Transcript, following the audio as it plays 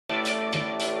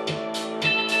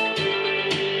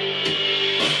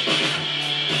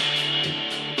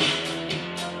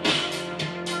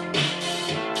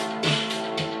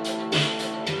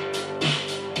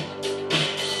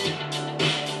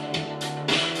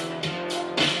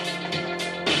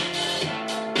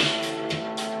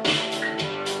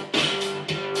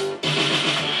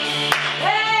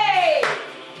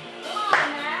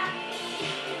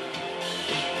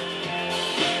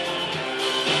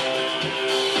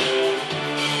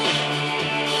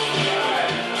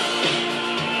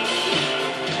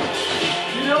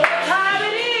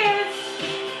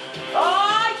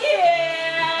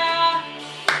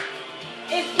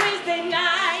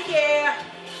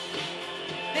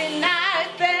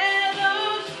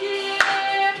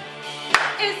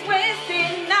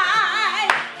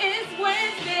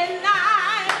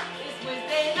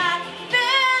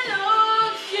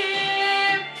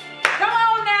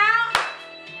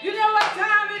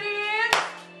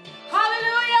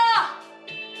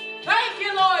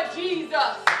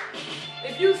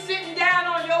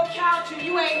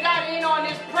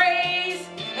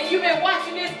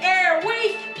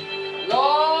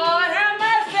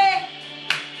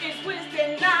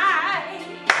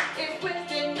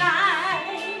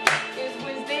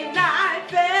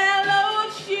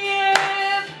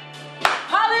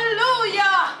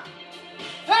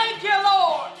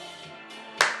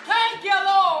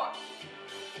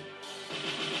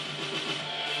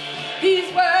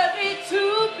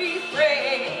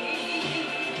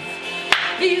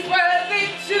He's worthy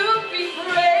to be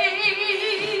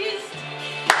praised.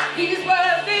 He's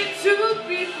worthy to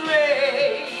be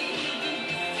praised.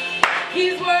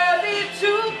 He's worthy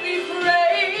to be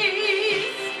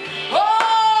praised.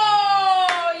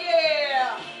 Oh,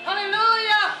 yeah.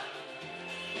 Hallelujah.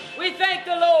 We thank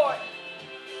the Lord.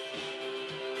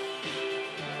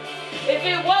 If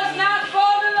it was not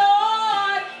for the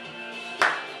Lord,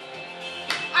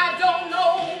 I don't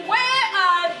know where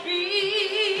I'd be.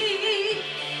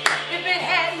 If it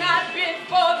had not been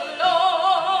for the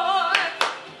Lord,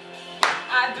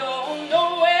 I don't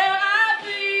know where I'd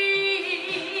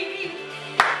be.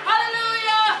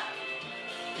 Hallelujah.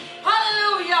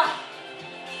 Hallelujah.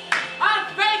 I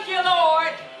thank you,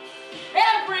 Lord.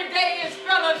 Every day is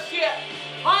fellowship.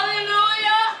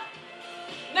 Hallelujah.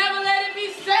 Never let it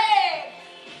be said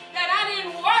that I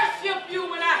didn't worship you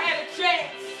when I had a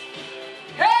chance.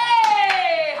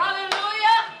 Hey,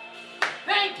 hallelujah.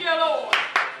 Thank you, Lord.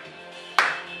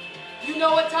 You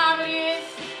know what time it is?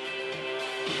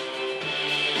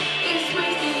 It's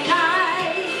Wednesday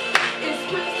night.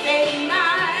 It's Wednesday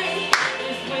night.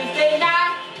 It's Wednesday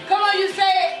night. Come on, you say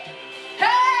it.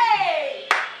 Hey,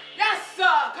 yes,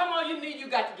 sir. Come on, you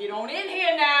got to get on in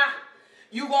here now.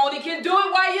 You only can do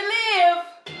it while you live.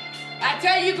 I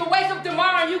tell you, you can wake up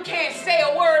tomorrow and you can't say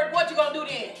a word. What you gonna do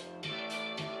then?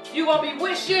 You gonna be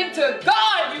wishing to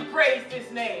God you praise His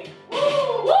name. Woo,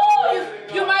 woo.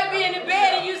 You might be in the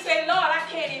bed and you say, Lord, I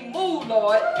can't even move,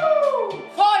 Lord.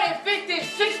 40, 50,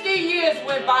 60 years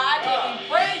went by, I didn't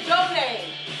even praise your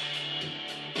name.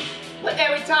 But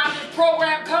every time this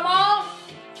program come on,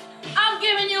 I'm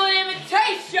giving you an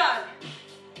invitation.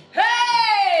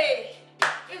 Hey,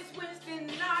 it's Wednesday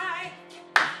night.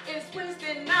 It's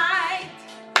Wednesday night.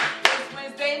 It's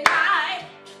Wednesday night.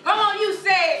 Come on, you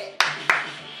say it.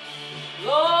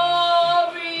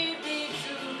 Glory be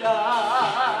to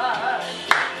God.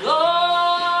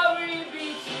 Glory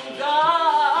be to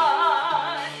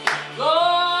God.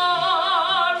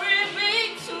 Glory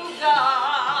be to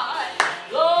God.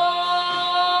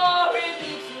 Glory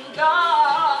be to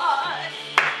God.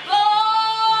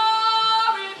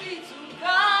 Glory be to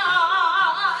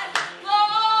God.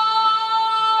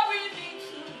 Glory be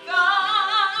to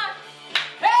God.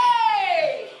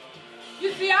 Hey! You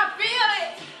see, I feel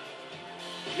it.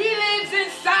 He lives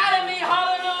inside of me.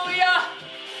 Hallelujah.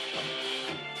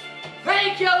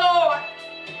 Thank you, Lord.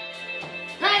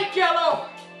 Thank you, Lord.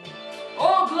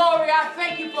 Oh, glory. I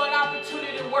thank you for an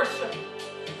opportunity to worship.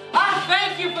 I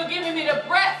thank you for giving me the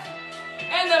breath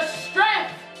and the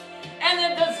strength and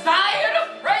the desire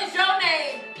to praise your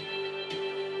name.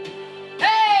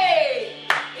 Hey,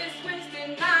 it's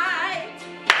Wednesday night.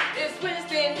 It's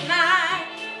Wednesday night.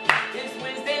 It's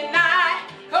Wednesday night.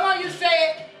 Come on, you say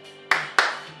it.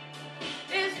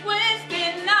 It's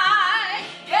Wednesday night.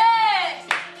 Yes.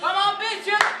 Come on,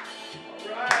 Bishop.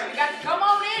 All right. You got to come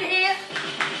on in here.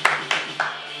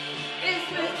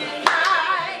 It's Wednesday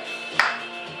night.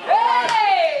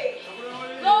 Hey.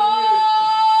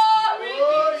 Glory be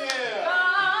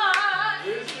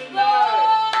to God.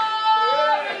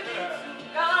 Glory be to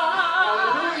God.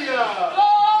 Hallelujah.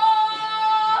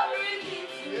 Glory be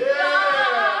to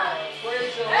God.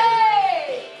 Praise your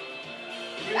Hey.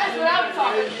 That's what I'm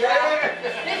talking about.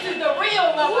 This is the real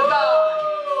love of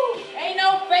God. Ain't no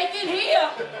faking here.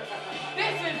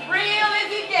 This is real as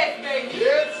it gets, baby.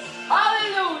 Yes.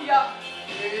 Hallelujah.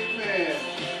 Amen.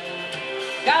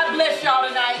 God bless y'all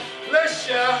tonight. Bless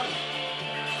ya.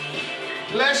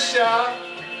 Bless ya.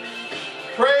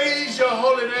 Praise your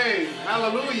holy name.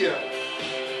 Hallelujah.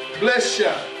 Bless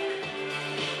ya.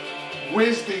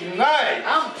 Wednesday night.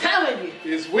 I'm telling you.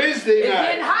 It's Wednesday It's night.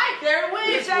 getting hot there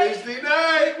Wednesday. It's Wednesday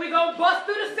night. We're going to bust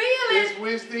through the ceiling. It's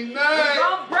Wednesday We're night.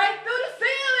 going to break through the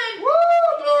ceiling.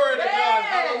 Woo! Glory to God. Yeah.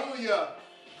 Hallelujah.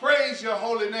 Praise your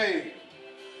holy name.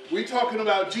 We're talking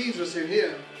about Jesus in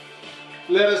here.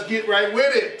 Let us get right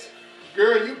with it.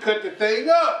 Girl, you cut the thing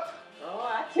up. Oh,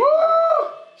 I tell Woo!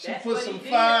 you. She That's put what some he did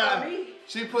fire. for me.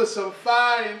 She put some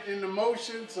fire in the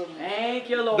motion. Thank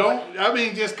you, Lord.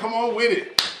 Just come on with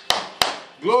it.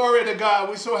 Glory to God.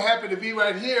 We're so happy to be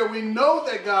right here. We know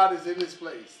that God is in this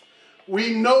place.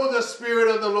 We know the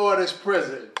Spirit of the Lord is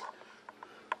present.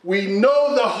 We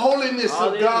know the holiness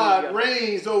of God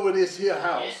reigns over this here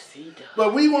house. Yes, He does.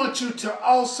 But we want you to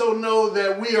also know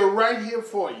that we are right here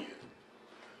for you,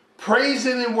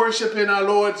 praising and worshiping our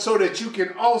Lord so that you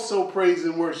can also praise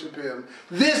and worship Him.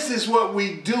 This is what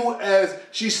we do, as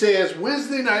she says,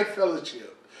 Wednesday night fellowship.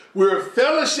 We're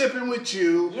fellowshipping with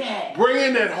you,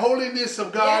 bringing that holiness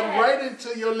of God right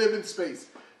into your living space.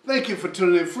 Thank you for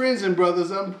tuning in. Friends and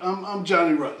brothers, I'm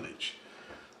Johnny Rutledge.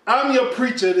 I'm your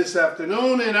preacher this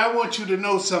afternoon, and I want you to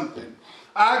know something.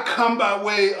 I come by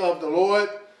way of the Lord,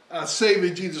 our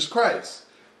Savior, Jesus Christ.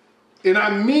 And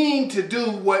I mean to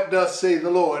do what does say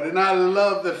the Lord. And I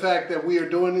love the fact that we are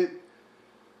doing it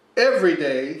every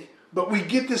day, but we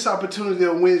get this opportunity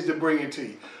on Wednesday to bring it to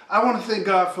you. I want to thank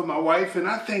God for my wife, and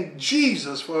I thank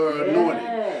Jesus for her anointing.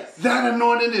 That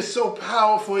anointing is so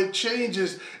powerful. It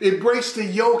changes, it breaks the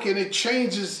yoke, and it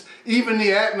changes even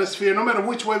the atmosphere. No matter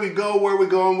which way we go, where we're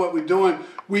going, what we're doing,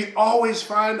 we always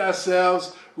find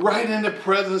ourselves right in the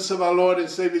presence of our Lord and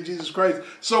Savior Jesus Christ.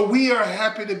 So we are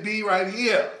happy to be right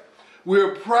here.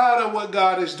 We're proud of what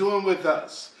God is doing with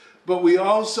us, but we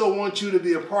also want you to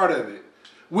be a part of it.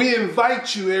 We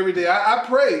invite you every day. I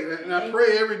pray, and I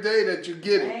pray every day that you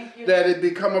get it, that it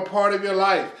become a part of your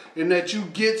life, and that you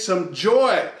get some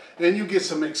joy, and you get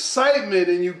some excitement,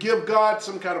 and you give God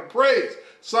some kind of praise.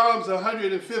 Psalms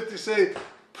 150 say,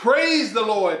 praise the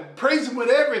Lord. Praise Him with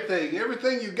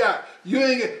everything you got. You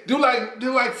ain't do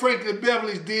like Franklin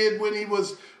Beverly did when he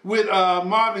was with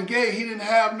Marvin Gaye. He didn't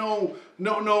have no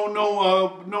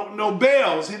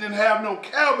bells. He didn't have no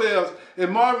cowbells.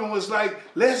 And Marvin was like,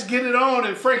 let's get it on.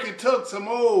 And Frankie took some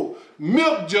old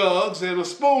milk jugs and a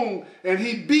spoon, and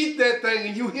he beat that thing,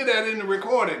 and you hear that in the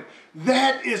recording.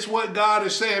 That is what God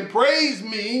is saying. Praise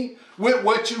me with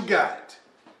what you got.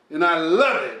 And I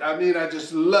love it. I mean, I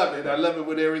just love it. I love it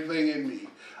with everything in me.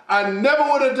 I never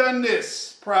would have done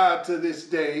this prior to this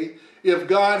day if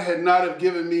God had not have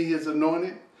given me His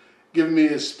anointing, given me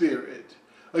His Spirit.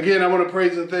 Again, I want to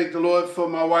praise and thank the Lord for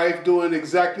my wife doing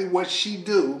exactly what she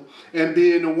do and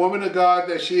being the woman of God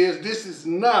that she is. This is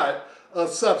not a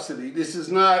subsidy. This is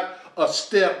not a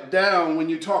step down when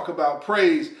you talk about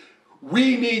praise.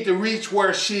 We need to reach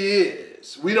where she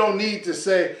is. We don't need to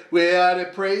say, well, the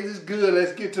praise is good.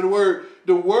 Let's get to the word.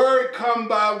 The word come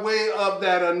by way of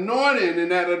that anointing,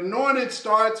 and that anointing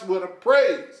starts with a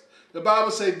praise. The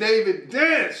Bible says David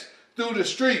danced through the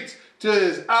streets till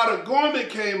his outer garment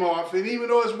came off, and even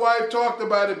though his wife talked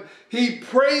about him, he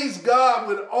praised God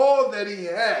with all that he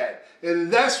had.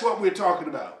 And that's what we're talking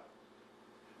about.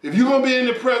 If you're going to be in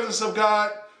the presence of God,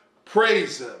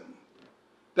 praise Him.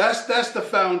 That's the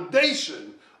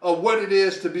foundation of what it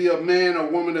is to be a man or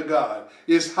woman of God,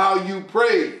 is how you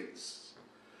praise.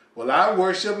 Well, I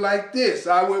worship like this.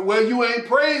 Well, you ain't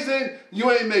praising,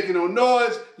 you ain't making no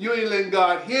noise, you ain't letting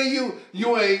God hear you,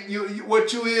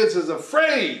 what you is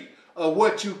afraid of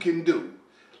what you can do.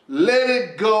 Let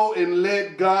it go and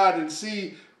let God, and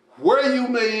see where you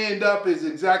may end up is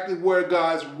exactly where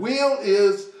God's will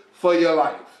is for your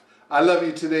life. I love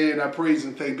you today, and I praise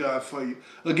and thank God for you.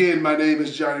 Again, my name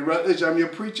is Johnny Rutledge. I'm your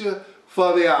preacher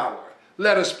for the hour.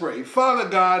 Let us pray. Father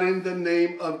God, in the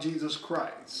name of Jesus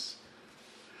Christ.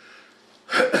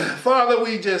 Father,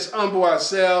 we just humble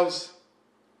ourselves.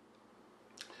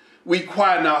 We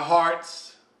quieten our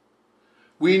hearts.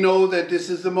 We know that this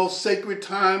is the most sacred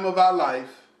time of our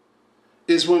life,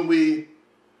 is when we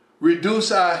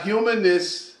reduce our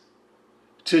humanness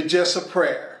to just a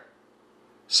prayer.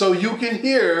 So you can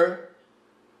hear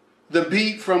the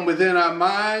beat from within our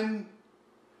mind.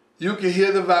 You can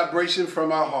hear the vibration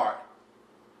from our heart.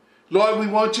 Lord, we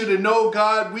want you to know,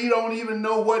 God, we don't even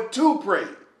know what to pray.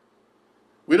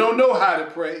 We don't know how to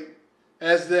pray.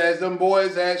 As them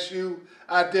boys ask you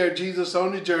out there, Jesus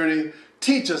on the journey,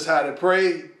 teach us how to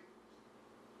pray.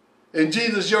 And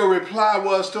Jesus, your reply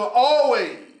was to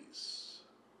always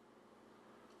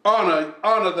honor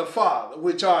the Father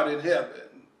which art in heaven,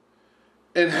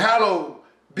 and hallowed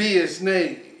be His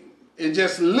name. And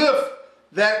just lift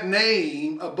that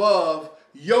name above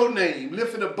your name.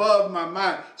 Lift it above my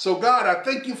mind. So God, I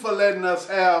thank you for letting us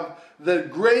have the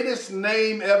greatest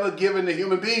name ever given to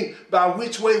human being, by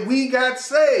which way we got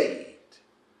saved.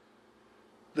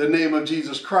 The name of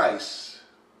Jesus Christ.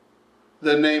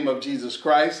 The name of Jesus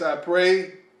Christ, I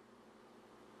pray.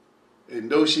 And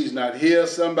though she's not here,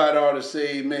 somebody ought to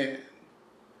say amen.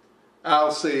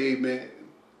 I'll say amen.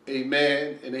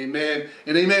 Amen and amen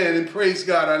and amen. And praise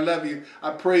God. I love you. I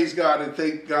praise God and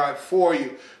thank God for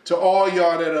you. To all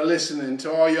y'all that are listening,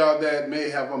 to all y'all that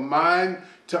may have a mind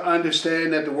to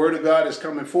understand that the word of God is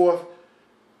coming forth,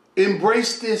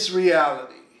 embrace this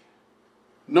reality.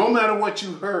 No matter what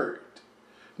you heard,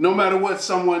 no matter what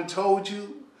someone told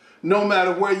you, no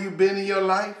matter where you've been in your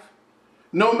life,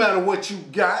 no matter what you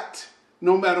got,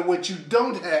 no matter what you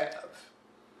don't have,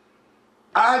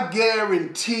 I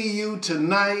guarantee you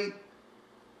tonight,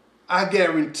 I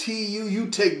guarantee you, you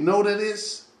take note of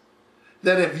this,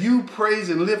 that if you praise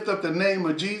and lift up the name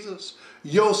of Jesus,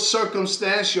 your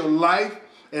circumstance, your life,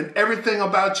 and everything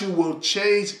about you will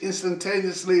change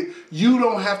instantaneously. You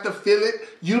don't have to feel it.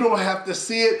 You don't have to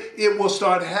see it. It will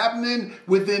start happening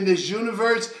within this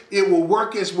universe. It will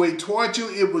work its way toward you.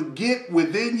 It will get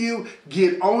within you,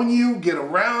 get on you, get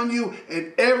around you,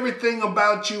 and everything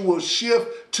about you will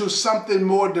shift to something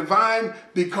more divine,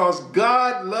 because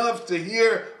God loves to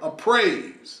hear a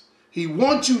praise. He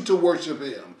wants you to worship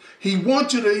him. He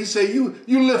wants you to, he say, you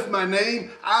lift my name,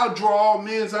 I'll draw all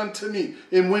men unto me.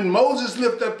 And when Moses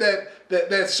lifted up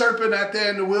that serpent out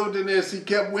there in the wilderness, he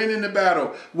kept winning the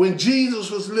battle. When Jesus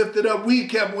was lifted up, we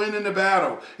kept winning the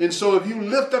battle. And so if you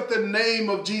lift up the name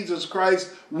of Jesus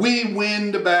Christ, we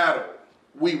win the battle.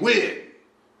 We win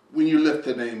when you lift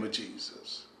the name of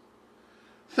Jesus.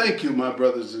 Thank you, my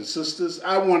brothers and sisters.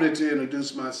 I wanted to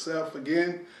introduce myself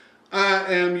again.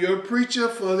 I am your preacher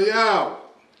for the hour.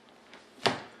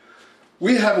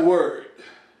 We have a word.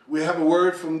 We have a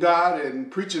word from God, and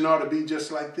preaching ought to be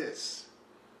just like this.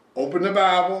 Open the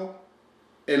Bible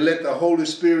and let the Holy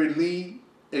Spirit lead,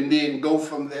 and then go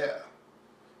from there.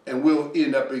 And we'll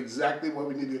end up exactly what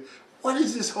we need to do. What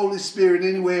is this Holy Spirit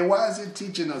anyway? And why is it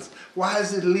teaching us? Why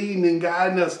is it leading and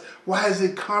guiding us? Why is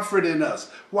it comforting us?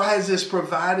 Why is this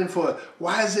providing for us?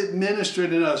 Why is it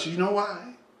ministering in us? You know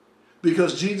why?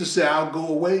 Because Jesus said, I'll go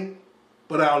away,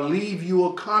 but I'll leave you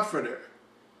a comforter.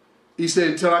 He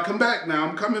said, until I come back now,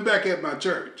 I'm coming back at my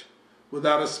church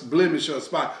without a blemish or a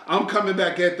spot. I'm coming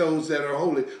back at those that are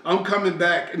holy. I'm coming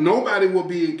back. Nobody will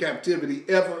be in captivity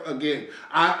ever again.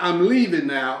 I'm leaving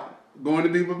now, going to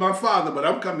be with my Father, but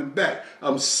I'm coming back.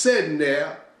 I'm sitting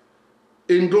there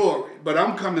in glory, but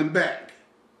I'm coming back.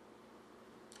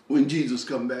 When Jesus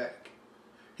come back,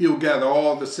 he'll gather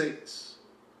all the saints.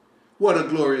 What a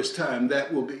glorious time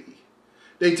that will be.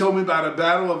 They told me about a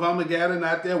battle of Armageddon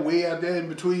out there, way out there in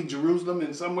between Jerusalem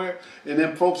and somewhere. And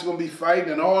then folks are going to be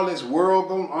fighting, and all this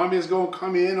army is going to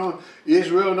come in on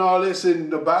Israel and all this.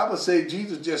 And the Bible says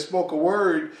Jesus just spoke a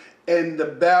word, and the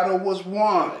battle was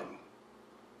won.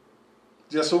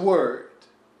 Just a word.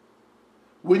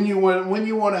 When you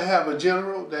want to have a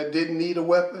general that didn't need a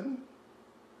weapon,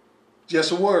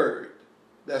 just a word.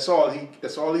 That's all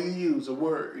he used, a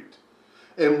word.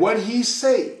 And what he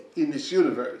say in this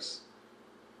universe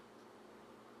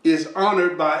is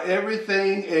honored by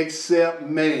everything except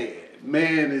man.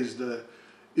 Man is the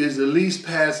least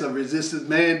path of resistance.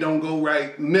 Man don't go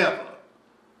right, never.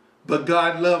 But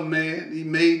God loved man. He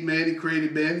made man. He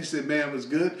created man. He said man was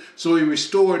good. So he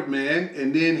restored man,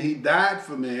 and then he died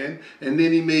for man, and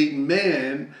then he made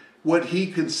man what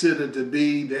he considered to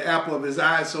be the apple of his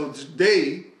eye. So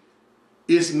today,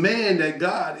 it's man that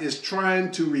God is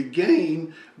trying to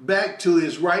regain back to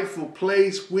his rightful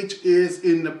place, which is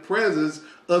in the presence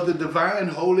of the divine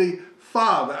Holy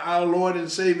Father, our Lord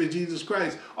and Savior Jesus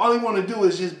Christ. All he want to do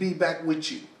is just be back with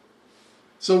you.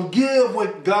 So give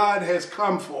what God has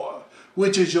come for,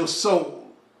 which is your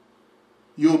soul.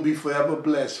 You'll be forever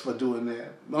blessed for doing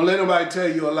that. Don't let nobody tell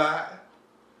you a lie.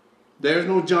 There's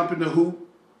no jumping the hoop,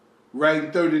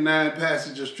 writing 39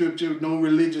 passages of scripture, no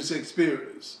religious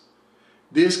experience.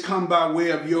 This come by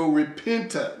way of your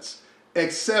repentance,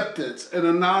 acceptance, and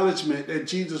acknowledgement that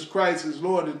Jesus Christ is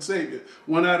Lord and Savior.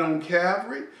 Went out on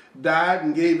Calvary, died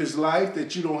and gave his life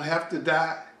that you don't have to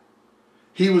die.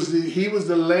 He was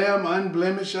the lamb,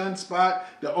 unblemished, unspot,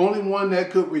 the only one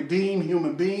that could redeem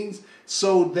human beings.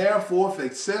 So therefore,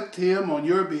 accept him on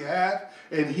your behalf,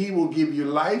 and he will give you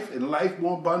life, and life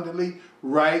more abundantly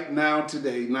right now,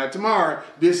 today. Not tomorrow.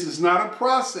 This is not a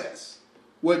process,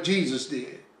 what Jesus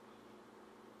did.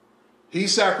 He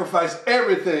sacrificed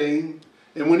everything,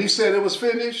 and when he said it was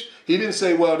finished, he didn't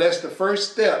say, well, that's the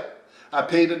first step. I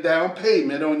paid a down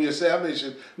payment on your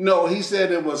salvation. No, he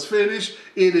said it was finished.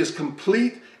 It is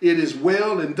complete. It is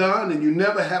well and done, and you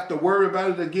never have to worry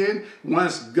about it again.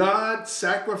 Once God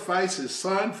sacrificed his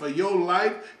son for your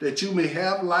life, that you may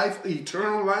have life,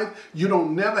 eternal life, you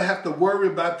don't never have to worry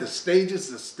about the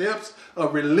stages, the steps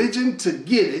of religion to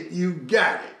get it. You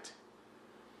got it.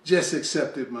 Just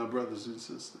accept it, my brothers and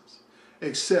sisters.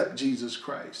 Accept Jesus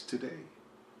Christ today.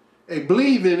 And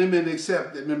believe in him and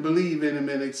accept him, and believe in him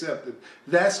and accept him.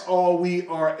 That's all we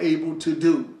are able to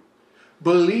do.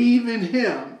 Believe in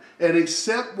him and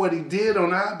accept what he did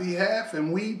on our behalf,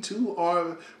 and we too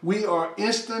are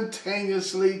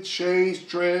instantaneously changed,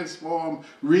 transformed,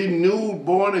 renewed,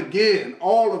 born again.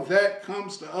 All of that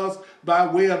comes to us by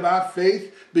way of our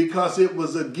faith, because it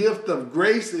was a gift of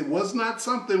grace. It was not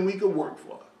something we could work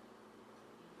for.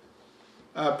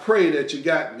 I pray that you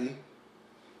got me,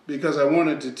 because I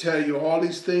wanted to tell you all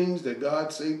these things that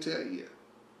God say tell you.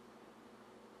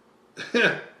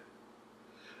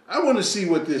 I want to see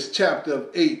what this chapter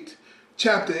 8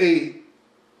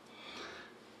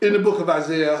 in the book of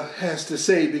Isaiah has to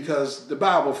say, because the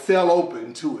Bible fell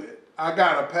open to it. I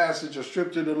got a passage of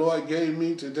scripture the Lord gave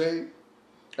me today.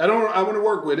 I want to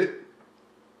work with it.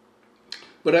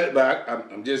 But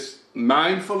I'm just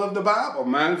mindful of the Bible,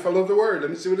 mindful of the word.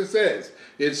 Let me see what it says.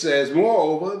 It says,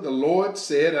 moreover, the Lord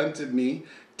said unto me,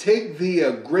 take thee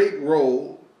a great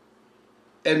roll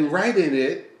and write in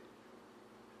it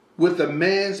with a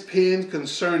man's pen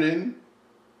concerning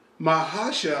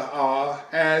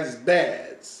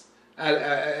Mahashah-Has-Baz.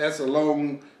 That's a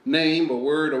long name or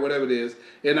word or whatever it is.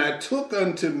 And I took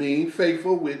unto me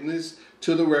faithful witness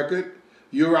to the record,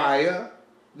 Uriah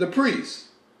the priest,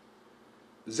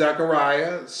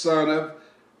 Zechariah, son of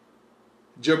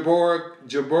Jeberekah,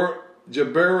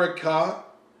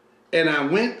 and I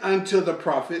went unto the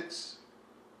prophets,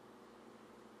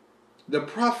 the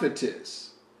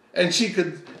prophetess, and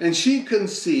she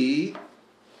conceived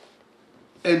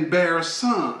and bare a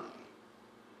son.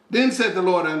 Then said the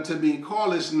Lord unto me,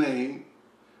 call his name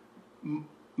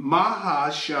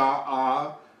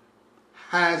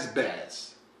Mahashah-Has-Baz.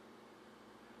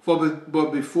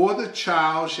 But before the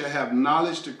child shall have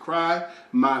knowledge to cry,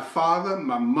 my father,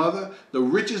 my mother, the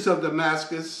riches of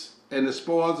Damascus and the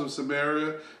spoils of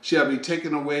Samaria shall be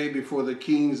taken away before the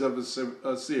kings of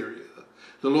Assyria.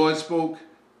 The Lord spoke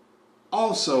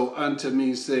also unto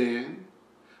me, saying,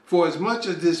 for as much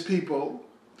as this people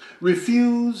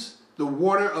refuse the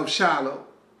water of Shiloh,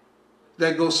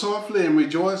 that go softly and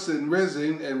rejoice in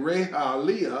Rezin and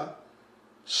Rehaliah,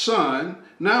 son,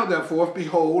 now therefore,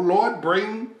 behold, Lord,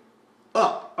 bring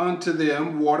up unto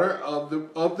them water of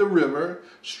the river,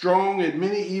 strong and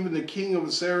many, even the king of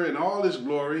Assyria and all his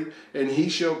glory, and he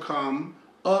shall come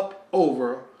up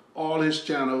over all his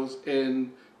channels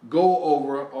and go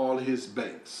over all his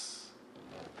banks.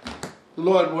 The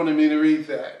Lord wanted me to read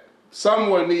that.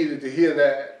 Someone needed to hear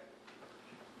that.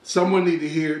 Someone needed to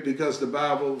hear it, because the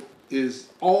Bible is,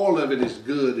 all of it is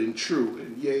good and true,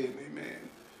 and yea and amen.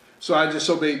 So I just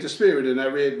obeyed the Spirit and I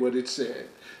read what it said.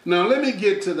 Now let me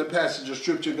get to the passage of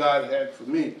scripture God had for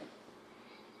me.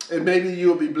 And maybe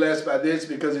you'll be blessed by this,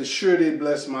 because it sure did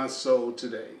bless my soul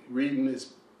today, reading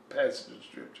this passage of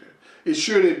scripture. It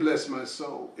sure did bless my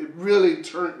soul. It really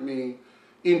turned me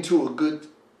into a good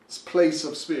place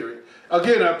of spirit.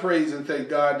 Again, I praise and thank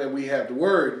God that we have the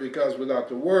word, because without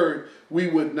the word, we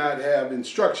would not have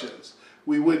instructions.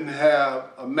 We wouldn't have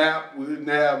a map. We wouldn't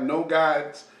have no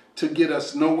guides to get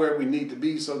us nowhere we need to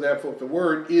be. So therefore, the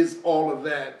word is all of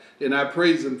that, and I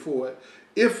praise him for it.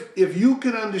 If you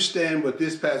can understand what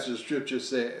this passage of scripture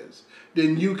says,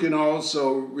 then you can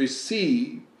also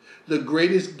receive the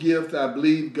greatest gift I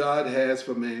believe God has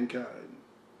for mankind.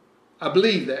 I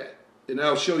believe that, and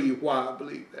I'll show you why I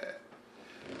believe that.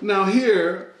 Now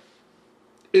here,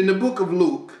 in the book of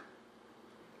Luke,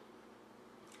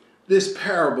 this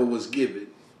parable was given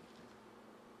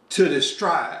to the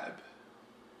scribe,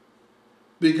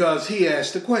 because he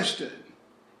asked the question.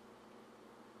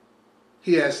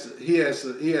 He asked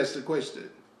the question.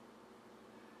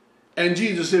 And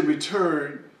Jesus in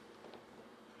return,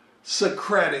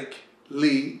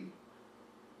 Socratically,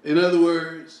 in other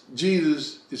words,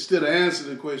 Jesus, instead of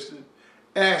answering the question,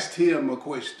 asked him a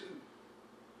question.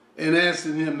 And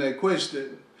asking him that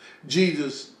question,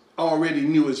 Jesus already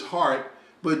knew his heart,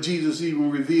 but Jesus even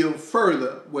revealed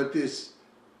further what this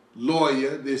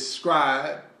lawyer, this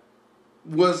scribe,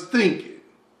 was thinking.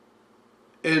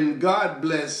 And God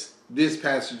bless this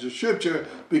passage of scripture,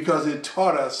 because it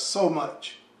taught us so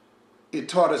much. It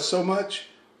taught us so much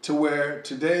to where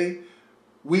today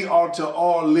we ought to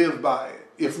all live by it.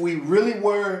 If we really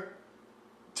were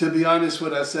to be honest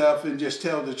with ourselves and just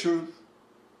tell the truth,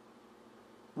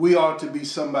 we ought to be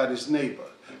somebody's neighbor.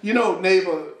 You know,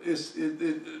 neighbor,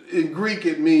 in Greek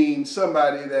it means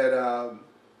somebody that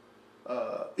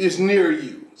is near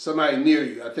you. Somebody near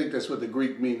you. I think that's what the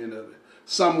Greek meaning of it.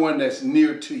 Someone that's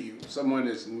near to you. Someone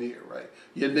that's near, right?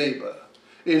 Your neighbor.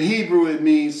 In Hebrew, it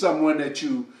means someone that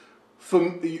you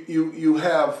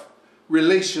have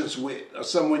relations with, or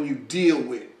someone you deal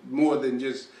with more than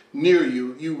just near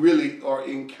you. You really are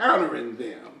encountering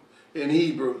them. In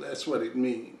Hebrew, that's what it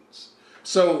means.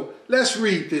 So let's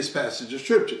read this passage of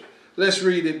scripture. Let's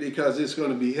read it, because it's going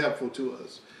to be helpful to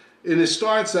us. And it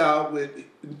starts out with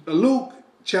Luke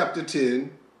chapter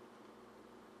 10,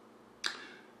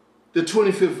 the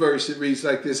 25th verse. It reads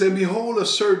like this. And behold, a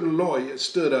certain lawyer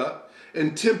stood up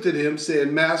and tempted him,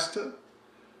 saying, Master,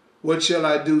 what shall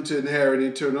I do to inherit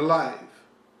eternal life?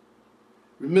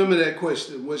 Remember that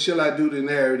question. What shall I do to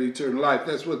inherit eternal life?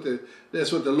 That's what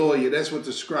the lawyer, that's what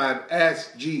the scribe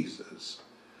asked Jesus.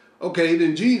 Okay,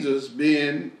 then Jesus,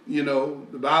 being, you know,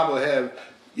 the Bible have,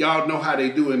 y'all know how they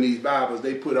do in these Bibles.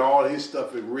 They put all his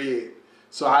stuff in red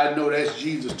So I know that's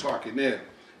Jesus talking there.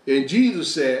 And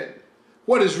Jesus said,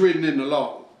 what is written in the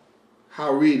law?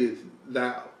 How readest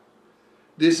thou?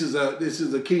 This is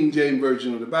a King James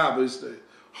version of the Bible. It's the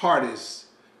hardest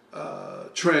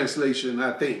translation,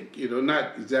 I think. You know,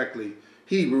 not exactly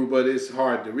Hebrew, but it's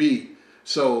hard to read.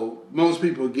 So most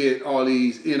people get all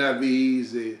these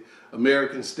NIVs, the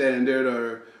American Standard,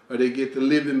 or they get the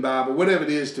Living Bible, whatever it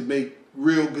is to make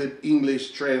real good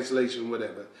English translation,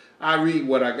 whatever. I read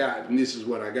what I got, and this is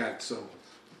what I got. So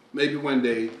maybe one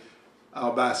day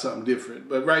I'll buy something different.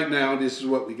 But right now, this is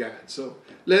what we got. So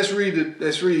let's read it.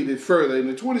 Let's read it further. In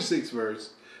the 26th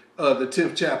verse of the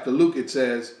 10th chapter, Luke, it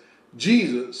says,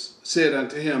 Jesus said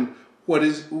unto him, what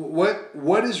is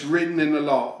written in the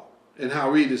law, and how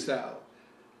readest thou?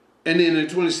 And in the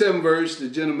 27th verse, the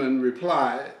gentleman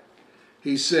replied,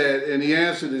 he said, and he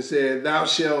answered and said, thou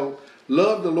shalt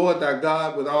love the Lord thy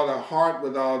God with all thy heart,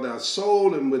 with all thy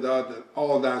soul, and with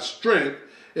all thy strength,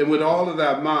 and with all of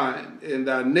thy mind, and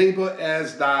thy neighbor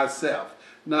as thyself.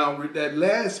 Now, that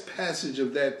last passage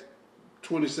of that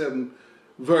 27th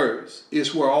verse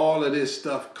is where all of this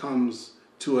stuff comes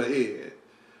to a head.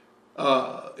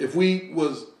 If we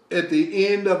was at the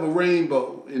end of a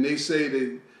rainbow, and they say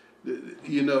that,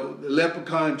 you know, the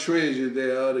leprechaun treasure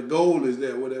there, or the gold is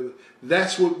there, whatever,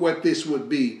 that's what this would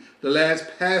be. The last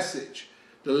passage,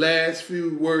 the last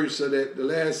few words of that, the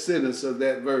last sentence of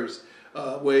that verse,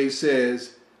 where he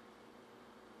says,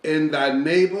 and thy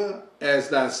neighbor as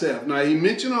thyself. Now, he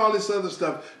mentioned all this other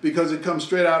stuff because it comes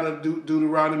straight out of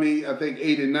Deuteronomy, I think,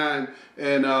 8 and 9,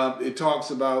 and it talks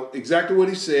about exactly what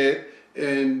he said,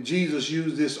 and Jesus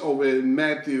used this over in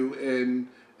Matthew,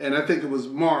 and I think it was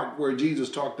Mark, where Jesus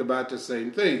talked about the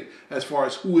same thing, as far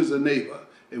as who is a neighbor,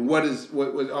 and what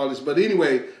all this. But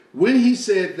anyway, when he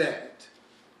said that,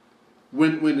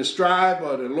 when the scribe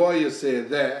or the lawyer said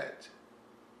that,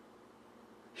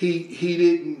 he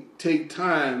didn't take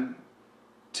time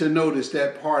to notice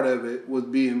that part of it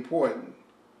would be important.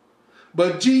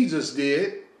 But Jesus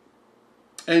did.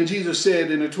 And Jesus said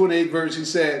in the 28th verse, he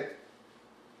said,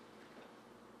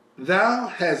 thou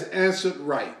hast answered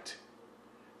right.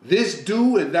 This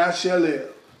do and thou shalt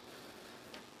live.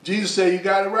 Jesus said, you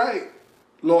got it right,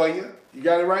 lawyer. You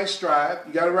got it right, scribe.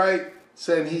 You got it right,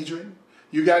 Sanhedrin.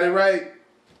 You got it right,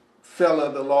 fella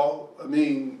of the law. I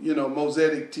mean, you know,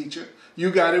 Mosaic teacher. You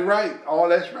got it right. All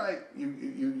that's right.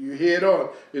 You head on.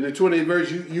 In the 20th verse,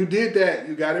 you did that.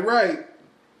 You got it right.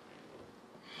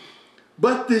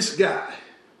 But this guy,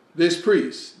 this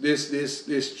priest, this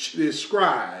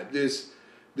scribe, this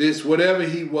whatever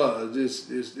he was,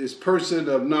 this person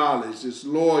of knowledge, this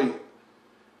lawyer,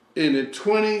 in the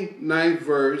 29th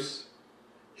verse,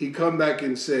 he come back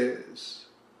and says,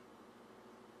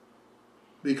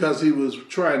 because he was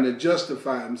trying to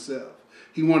justify himself.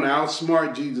 He want to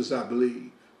outsmart Jesus, I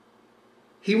believe.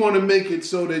 He want to make it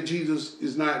so that Jesus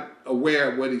is not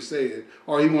aware of what he's saying,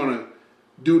 or he want to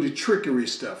do the trickery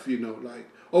stuff, you know, like,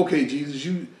 okay, Jesus,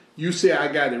 you say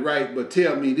I got it right, but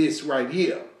tell me this right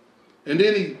here. And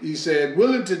then he said,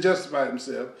 willing to justify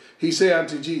himself, he said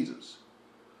unto Jesus,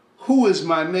 who is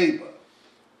my neighbor?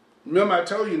 Remember, I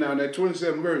told you now in that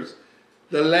 27th verse,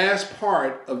 the last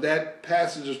part of that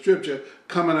passage of scripture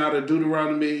coming out of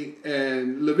Deuteronomy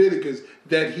and Leviticus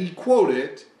that he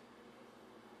quoted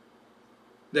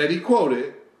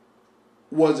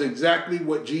was exactly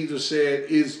what Jesus said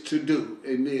is to do.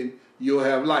 And then you'll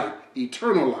have life,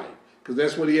 eternal life, because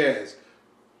that's what he asked.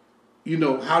 You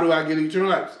know, how do I get eternal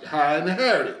life? How I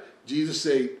inherit it. Jesus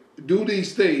said, do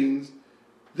these things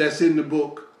that's in the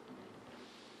book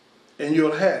and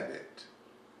you'll have it.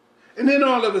 And then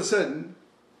all of a sudden,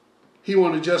 he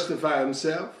want to justify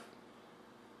himself.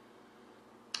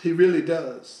 He really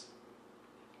does.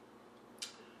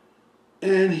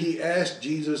 And he asked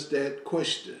Jesus that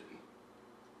question.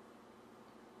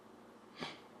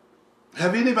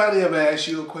 Have anybody ever asked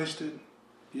you a question?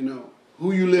 You know,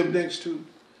 who you live next to,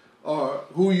 or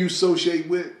who you associate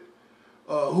with,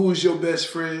 who is your best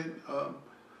friend,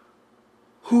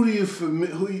 who you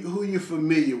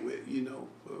familiar with, you know,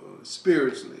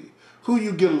 spiritually, who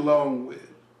you get along with.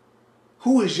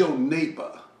 Who is your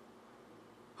neighbor?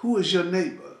 Who is your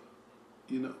neighbor?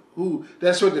 You know, who?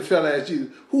 That's what the fella asked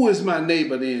Jesus. Who is my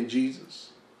neighbor then, Jesus?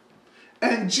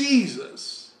 And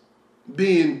Jesus,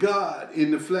 being God in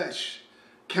the flesh,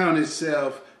 counted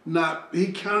it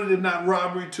not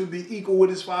robbery to be equal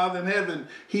with his Father in heaven.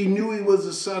 He knew he was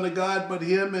the Son of God, but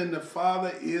him and the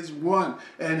Father is one.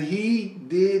 And he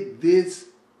did this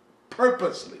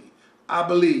purposely. I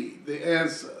believe the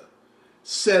answer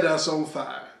set us on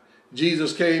fire.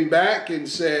 Jesus came back and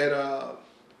said,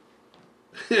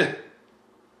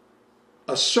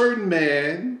 a certain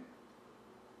man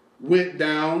went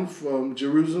down from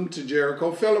Jerusalem to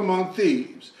Jericho, fell among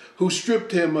thieves, who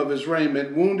stripped him of his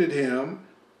raiment, wounded him,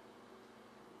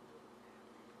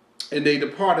 and they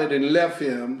departed and left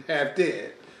him half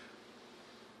dead.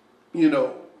 You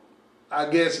know, I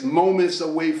guess moments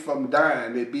away from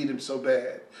dying, they beat him so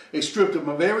bad. They stripped him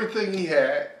of everything he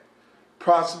had,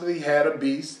 possibly had a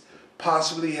beast,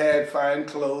 possibly had fine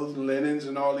clothes, linens,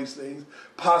 and all these things,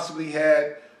 possibly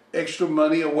had extra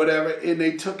money or whatever, and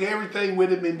they took everything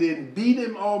with him and then beat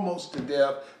him almost to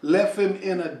death, left him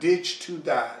in a ditch to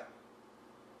die.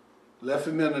 Left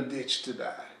him in a ditch to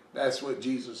die. That's what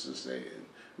Jesus is saying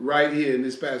right here in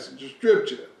this passage of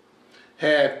Scripture.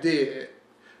 Half dead.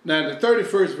 Now in the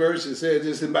 31st verse it says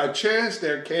this, and by chance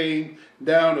there came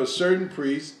down a certain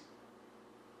priest,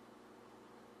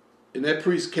 and that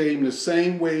priest came the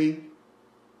same way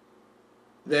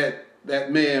that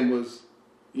that man was,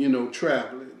 you know,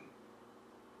 traveling.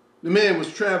 The man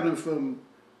was traveling from,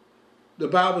 the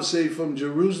Bible says, from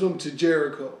Jerusalem to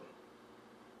Jericho.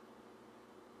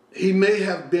 He may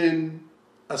have been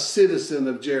a citizen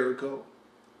of Jericho.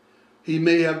 He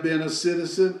may have been a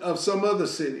citizen of some other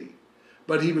city.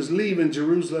 But he was leaving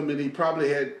Jerusalem and he probably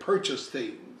had purchased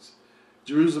things.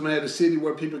 Jerusalem had a city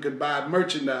where people could buy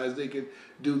merchandise. They could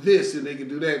do this and they could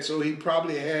do that. So he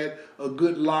probably had a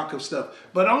good lock of stuff.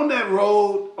 But on that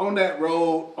road,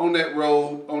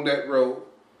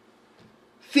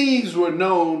 thieves were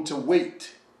known to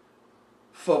wait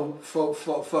for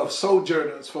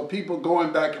sojourners, for people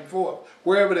going back and forth,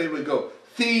 wherever they would go.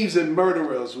 Thieves and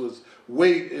murderers would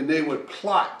wait, and they would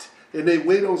plot, and they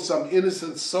wait on some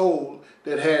innocent soul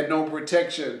that had no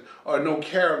protection or no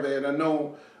caravan or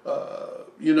no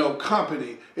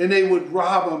company, and they would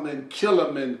rob them and kill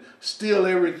them and steal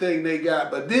everything they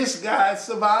got. But this guy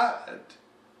survived.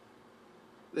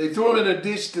 They threw him in a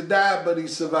ditch to die, but he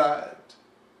survived.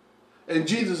 And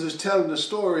Jesus is telling the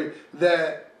story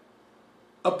that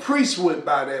a priest went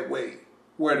by that way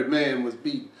where the man was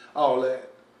beaten, all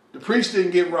that. The priest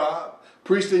didn't get robbed. The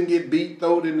priest didn't get beat,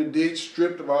 thrown in the ditch,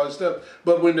 stripped of all that stuff.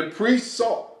 But when the priest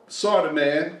saw the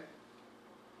man,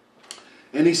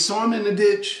 and he saw him in the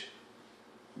ditch,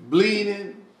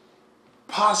 bleeding,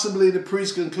 possibly the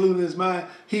priest concluded in his mind,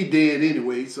 he dead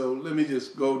anyway, so let me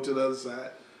just go to the other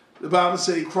side. The Bible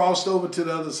says he crossed over to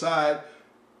the other side,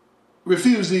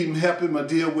 refused to even help him or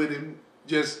deal with him,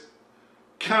 just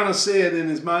kind of said in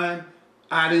his mind,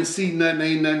 I didn't see nothing,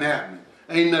 ain't nothing happening,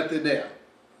 ain't nothing there.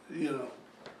 You know,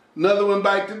 another one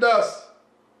bite the dust.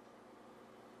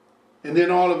 And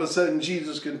then all of a sudden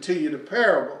Jesus continued the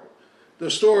parable, the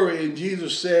story, and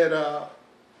Jesus said,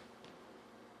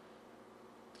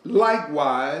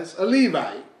 likewise a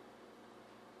Levite,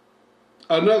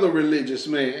 another religious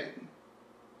man,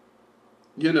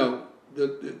 the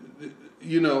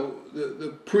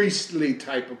priestly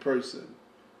type of person.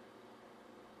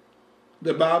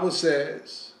 The Bible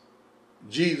says,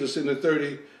 Jesus in the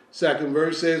 32nd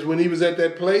verse says, when he was at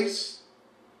that place,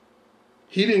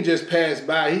 he didn't just pass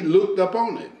by, he looked up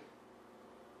on it.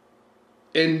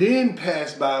 And then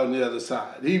passed by on the other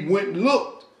side. He went and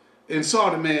looked and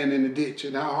saw the man in the ditch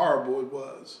and how horrible it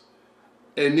was.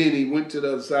 And then he went to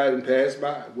the other side and passed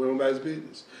by, went on by his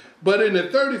business. But in the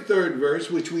 33rd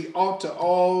verse, which we ought to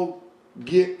all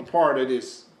get a part of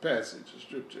this passage of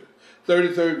Scripture,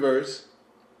 33rd verse,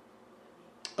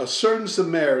 a certain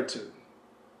Samaritan,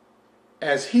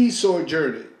 as he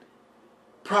sojourned,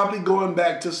 probably going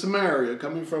back to Samaria,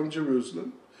 coming from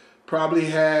Jerusalem, probably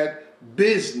had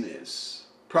business,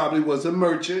 probably was a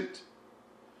merchant,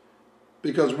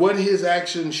 because what his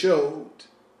actions showed,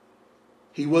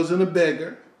 he wasn't a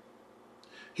beggar,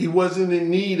 he wasn't in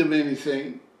need of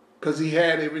anything, because he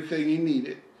had everything he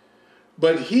needed.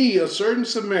 But he, a certain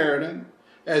Samaritan,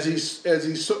 as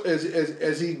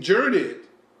he journeyed,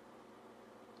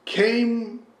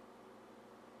 came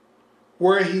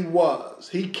where he was.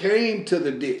 He came to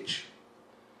the ditch.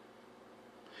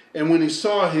 And when he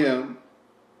saw him,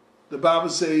 the Bible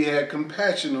says he had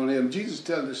compassion on him. Jesus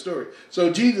tells the story.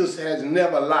 So Jesus has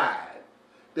never lied.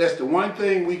 That's the one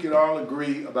thing we can all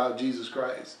agree about Jesus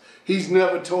Christ. He's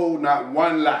never told not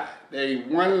one lie. There ain't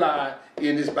one lie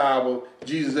in this Bible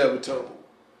Jesus ever told.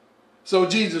 So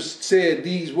Jesus said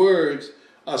these words,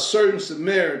 a certain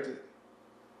Samaritan,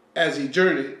 as he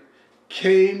journeyed,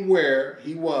 came where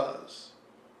he was.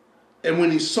 And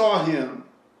when he saw him,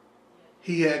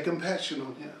 he had compassion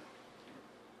on him.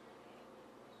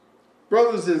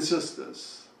 Brothers and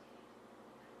sisters,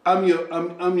 I'm your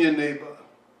neighbor.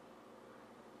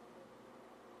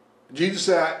 Jesus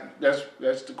said,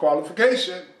 that's the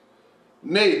qualification.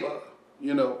 Neighbor,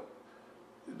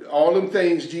 all them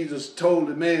things Jesus told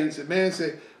the man. The man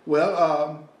said,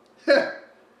 well,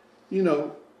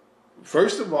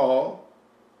 first of all,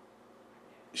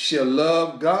 shall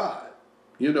love God.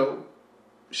 You know,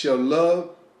 shall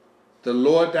love the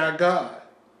Lord thy God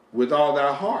with all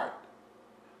thy heart,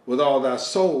 with all thy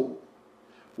soul,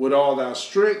 with all thy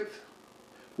strength,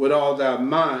 with all thy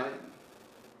mind.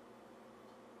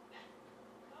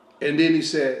 And then he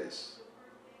says,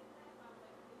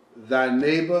 thy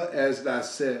neighbor as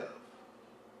thyself.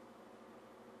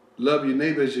 Love your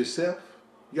neighbor as yourself.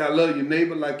 You got to love your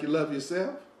neighbor like you love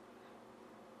yourself.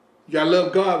 You got to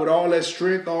love God with all that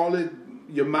strength, all that,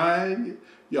 your mind,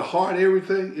 your heart,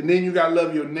 everything. And then you got to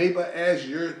love your neighbor as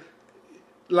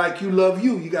like you love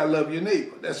you. You got to love your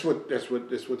neighbor. That's what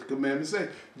the commandments say.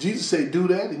 Jesus said, do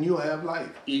that and you'll have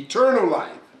life, eternal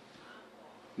life.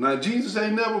 Now, Jesus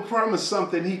ain't never promised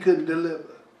something he couldn't deliver.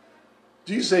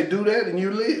 Jesus said, do that and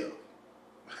you live.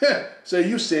 So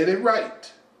you said it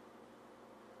right.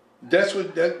 That's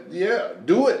what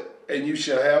do it and you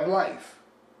shall have life.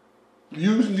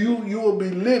 You will be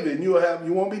living. You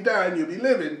won't be dying, you'll be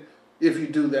living if you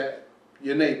do that,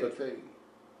 your neighbor thing.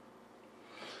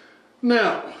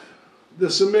 Now, the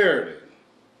Samaritan.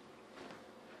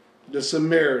 The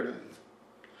Samaritan.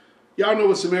 Y'all know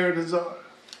what Samaritans are?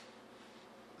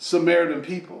 Samaritan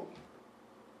people.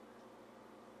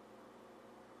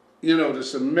 You know, the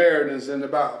Samaritans in the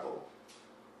Bible.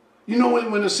 You know,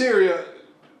 when Assyria,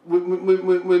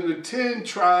 when the 10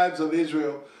 tribes of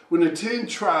Israel, when the 10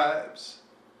 tribes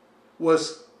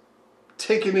was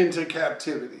taken into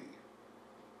captivity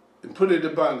and put into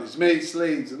bondage, made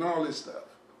slaves and all this stuff.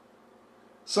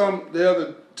 The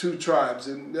other 2 tribes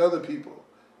and the other people,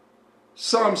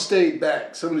 some stayed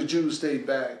back. Some of the Jews stayed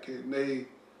back, and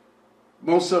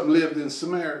most of them lived in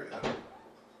Samaria.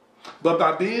 But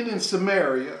by being in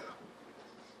Samaria,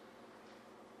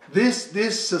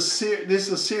 this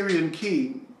Assyrian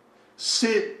king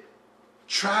sent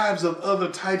tribes of other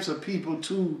types of people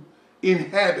to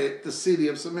inhabit the city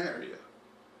of Samaria.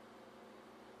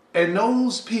 And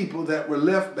those people that were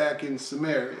left back in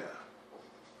Samaria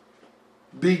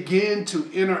began to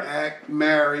interact,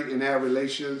 marry, and have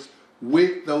relations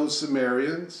with those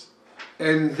Samaritans.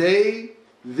 And they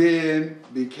then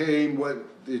became what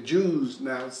the Jews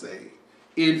now say,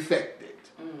 infected.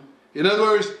 In other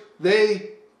words,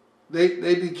 they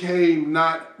became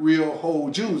not real whole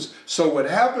Jews. So what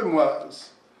happened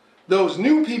was, those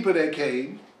new people that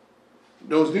came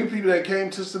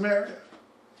to Samaria,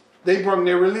 they brought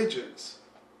their religions.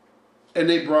 And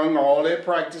they brought all their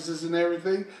practices and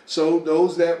everything. So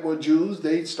those that were Jews,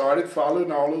 they started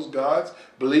following all those gods,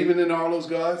 believing in all those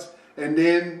gods. And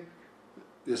then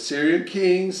the Assyrian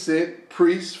king sent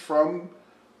priests from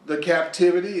the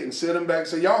captivity and sent them back.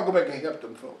 So y'all go back and help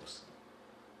them folks.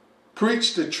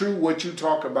 Preach the true, what you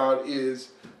talk about is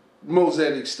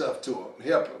Mosaic stuff to them.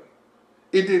 Help them.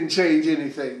 It didn't change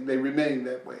anything. They remained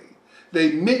that way.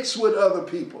 They mix with other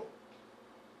people.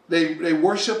 They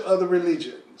worship other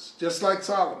religions, just like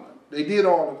Solomon. They did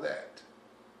all of that.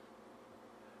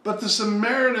 But the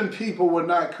Samaritan people were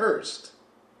not cursed,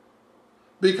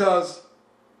 because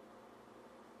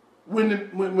when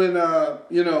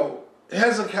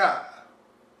Hezekiah,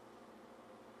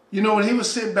 when he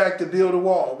was sent back to build a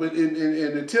wall, and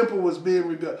the temple was being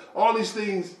rebuilt, all these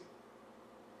things,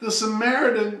 the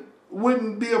Samaritan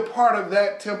wouldn't be a part of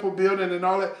that temple building and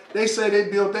all that. They say they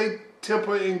built a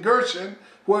temple in Gershon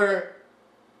where,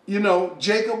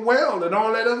 Jacob wailed and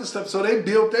all that other stuff. So they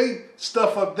built their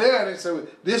stuff up there. They said,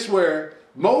 this where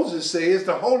Moses says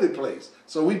the holy place.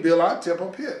 So we built our temple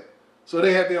up here. So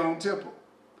they had their own temple.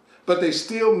 But they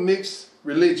still mixed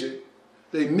religion.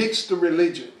 They mixed the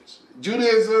religions.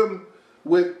 Judaism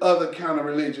with other kind of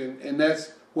religion. And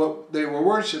that's what they were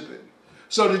worshiping.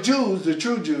 So the Jews, the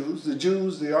true Jews,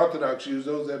 the Orthodox Jews,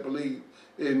 those that believe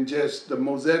in just the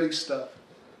Mosaic stuff,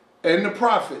 and the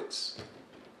prophets,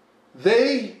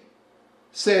 they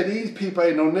said these people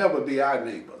ain't gonna never be our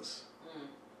neighbors.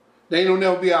 They ain't gonna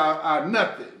never be our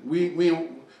nothing.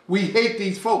 We hate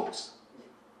these folks.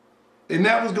 And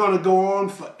that was gonna go on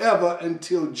forever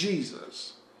until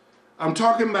Jesus. I'm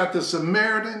talking about the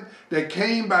Samaritan that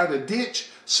came by the ditch,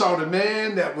 saw the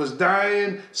man that was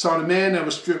dying, saw the man that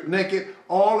was stripped naked,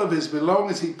 all of his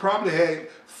belongings. He probably had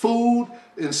food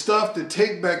and stuff to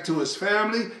take back to his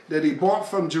family that he bought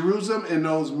from Jerusalem. And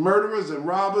those murderers and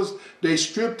robbers, they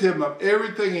stripped him of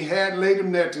everything he had, laid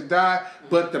him there to die.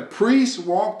 But the priest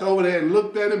walked over there and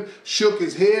looked at him, shook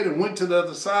his head and went to the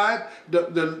other side.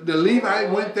 The Levite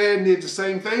went there and did the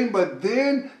same thing. But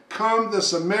then come the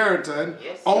Samaritan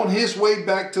on his way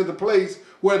back to the place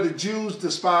where the Jews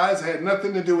despised, had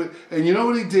nothing to do with. And you know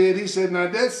what he did? He said, now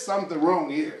there's something wrong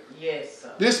here. Yes,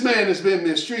 sir. This man has been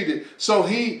mistreated. So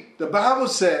the Bible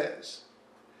says,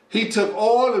 He took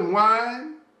oil and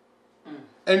wine,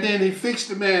 and then he fixed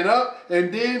the man up,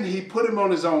 and then he put him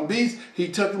on his own beast. He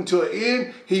took him to an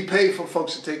inn. He paid for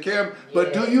folks to take care of him. Yes.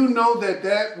 But do you know that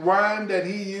that wine that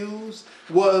he used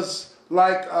was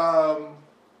like,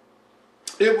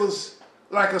 it was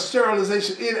like a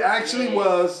sterilization. It actually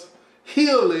was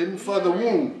healing for the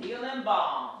wound. Healing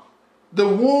balm. The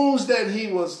wounds that he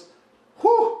was,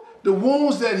 the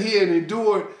wounds that he had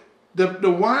endured,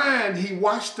 the wine, he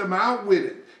washed them out with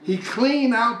it. He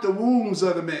cleaned out the wounds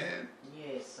of the man.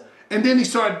 Yes, sir. And then he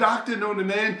started doctoring on the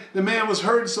man. The man was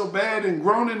hurting so bad and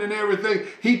groaning and everything.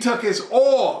 He took his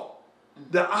oil,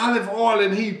 the olive oil,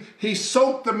 and he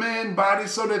soaked the man's body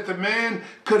so that the man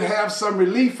could have some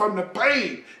relief from the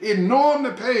pain. It numbed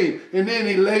the pain. And then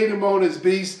he laid him on his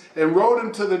beast and rode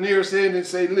him to the nearest inn and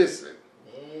said, listen,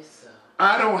 yes, sir.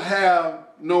 I don't have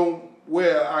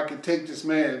nowhere I can take this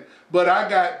man, but I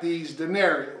got these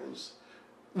denarios.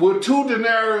 Will 2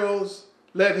 denarios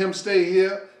let him stay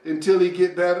here until he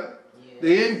get better? Yes.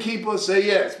 The innkeeper say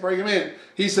yes, bring him in.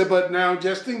 He said, but now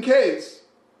just in case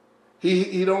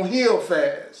he don't heal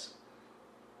fast,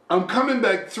 I'm coming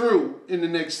back through in the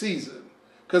next season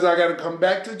because I got to come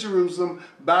back to Jerusalem,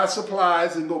 buy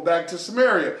supplies, and go back to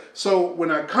Samaria. So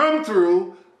when I come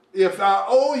through, if I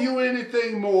owe you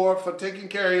anything more for taking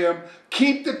care of him,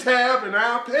 keep the tab and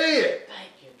I'll pay it.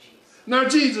 Thank you, Jesus. Now,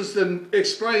 Jesus didn't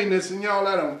explain this, and y'all,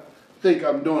 I don't think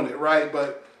I'm doing it right,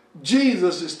 but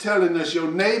Jesus is telling us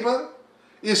your neighbor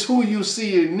is who you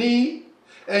see in need,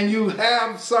 and you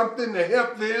have something to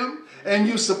help them, and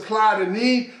you supply the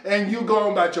need, and you go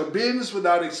on about your business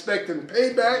without expecting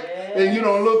payback, yes. And you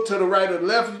don't look to the right or the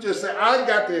left. You just say, I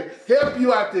got to help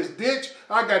you out this ditch.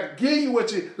 I got to give you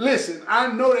what you... Listen,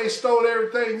 I know they stole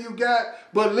everything you got,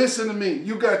 but listen to me.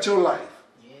 You got your life.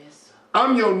 Yes, sir.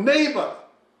 I'm your neighbor.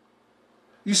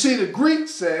 You see, the Greek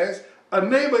says a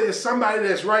neighbor is somebody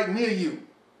that's right near you.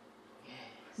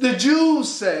 The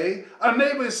Jews say a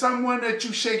neighbor is someone that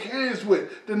you shake hands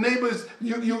with. The neighbors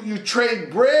you trade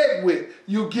bread with.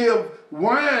 You give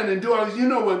wine and do all this. You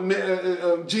know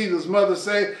what Jesus' mother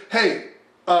say? Hey,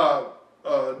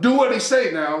 do what he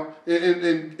say now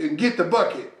and get the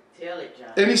bucket. Tell it,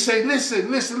 John. And he say,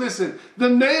 listen. The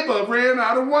neighbor ran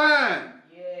out of wine.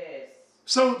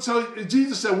 So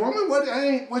Jesus said, woman,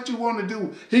 what you want to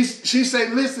do? She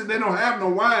said, listen, they don't have no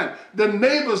wine. The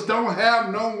neighbors don't have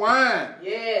no wine.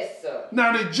 Yes, sir.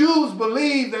 Now the Jews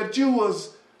believe that you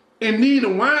was in need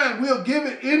of wine. We'll give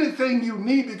it anything you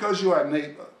need because you are a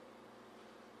neighbor.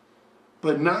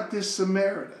 But not this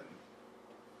Samaritan.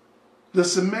 The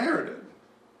Samaritan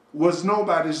was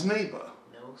nobody's neighbor.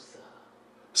 No, sir.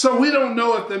 So we don't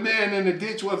know if the man in the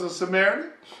ditch was a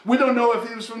Samaritan. We don't know if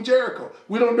he was from Jericho.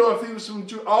 We don't know if he was from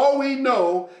Jew. All we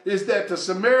know is that the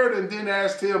Samaritan then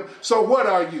asked him, so what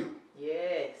are you?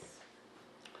 Yes.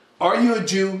 Are you a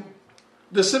Jew?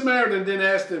 The Samaritan then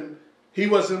asked him, he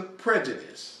wasn't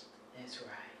prejudiced. That's right.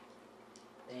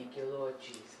 Thank you, Lord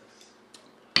Jesus.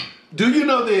 Do you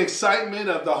know the excitement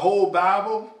of the whole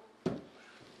Bible?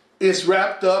 It's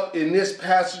wrapped up in this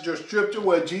passage of scripture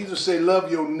where Jesus said,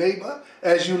 love your neighbor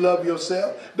as you love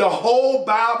yourself. The whole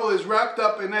Bible is wrapped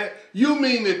up in that. You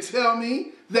mean to tell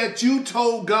me that you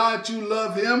told God you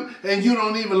love him and you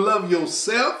don't even love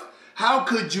yourself? How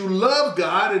could you love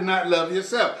God and not love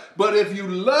yourself? But if you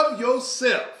love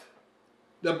yourself,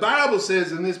 the Bible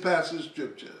says in this passage of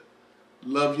scripture,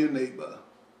 love your neighbor.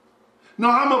 No,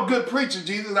 I'm a good preacher,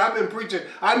 Jesus. I've been preaching.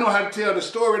 I know how to tell the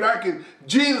story. And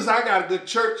Jesus, I got a good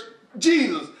church.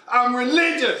 Jesus, I'm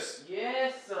religious.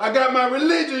 Yes, sir. I got my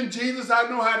religion, Jesus. I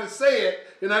know how to say it,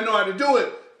 and I know how to do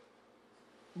it.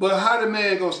 But how the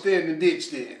man going to stay in the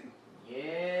ditch then?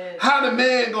 Yes. How the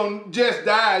man going to just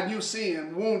die and you see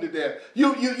him wounded there?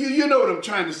 You know what I'm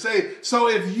trying to say. So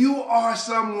if you are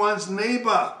someone's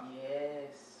neighbor,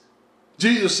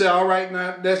 Jesus said, all right,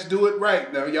 now let's do it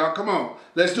right. Now, y'all, come on.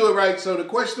 Let's do it right. So the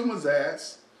question was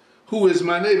asked, who is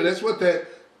my neighbor? That's what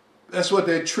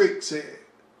that trick said.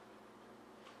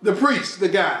 The priest, the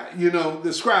guy,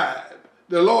 the scribe,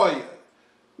 the lawyer.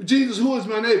 Jesus, who is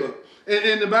my neighbor?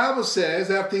 And the Bible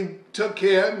says after he took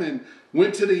care of him and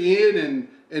went to the inn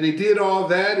and he did all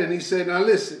that, and he said, now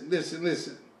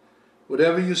listen.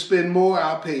 Whatever you spend more,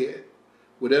 I'll pay it.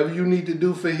 Whatever you need to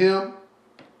do for him,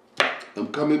 I'm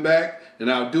coming back.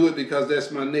 And I'll do it because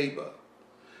that's my neighbor.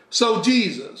 So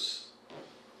Jesus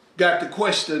got the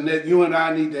question that you and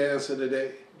I need to answer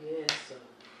today. Yes, sir.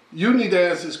 You need to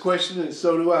answer this question, and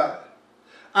so do I.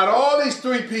 Out of all these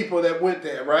 3 people that went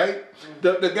there, right?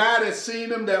 Mm-hmm. The guy that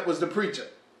seen him, that was the preacher.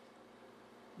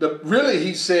 Really,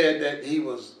 he said that he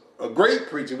was a great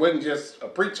preacher. He wasn't just a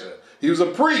preacher. He was a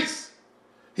priest.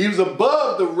 He was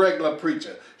above the regular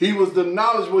preacher. He was the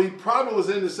knowledgeable. He probably was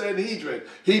in the Sanhedrin.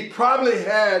 He probably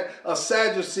had a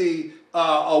Sadducee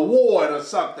award or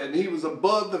something. He was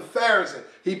above the Pharisee.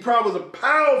 He probably was a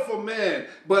powerful man.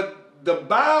 But the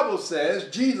Bible says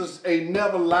Jesus ain't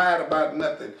never lied about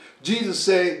nothing. Jesus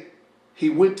said he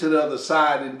went to the other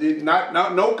side and did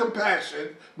no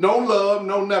compassion, no love,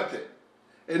 no nothing.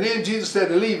 And then Jesus said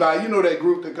to Levi, you know that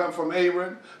group that come from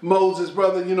Aaron, Moses'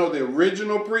 brother, you know, the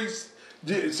original priests,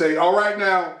 say, all right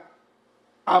now,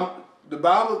 the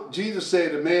Bible, Jesus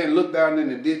said a man looked down in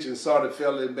the ditch and saw the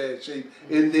fella in bad shape,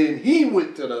 and then he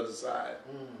went to the other side.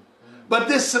 But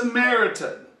this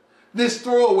Samaritan, this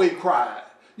throwaway cry,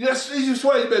 that's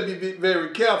why you better be very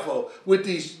careful with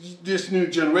this new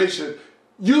generation.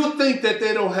 You think that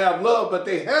they don't have love, but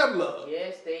they have love.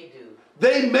 Yes, they do.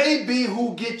 They may be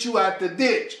who get you out the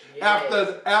ditch.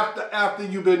 Yes. After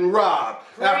you've been robbed,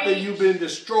 Preach. After you've been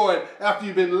destroyed, after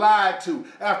you've been lied to,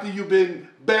 after you've been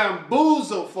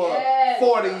bamboozled for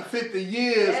 40, 50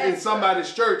 years in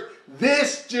somebody's church.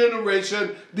 This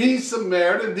generation, these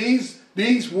Samaritans,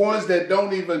 these ones that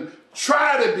don't even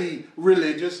try to be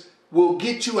religious, will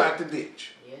get you out the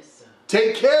ditch. Yes, sir.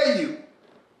 Take care of you.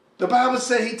 The Bible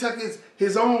says he took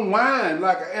his own wine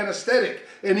like an anesthetic,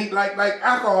 and he like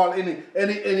alcohol,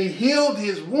 and he healed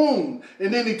his wound,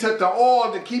 and then he took the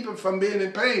oil to keep him from being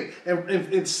in pain,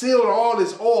 and sealed all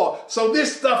his oil. So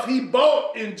this stuff he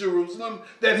bought in Jerusalem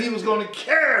that he was going to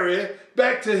carry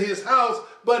back to his house,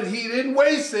 but he didn't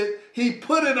waste it. He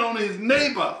put it on his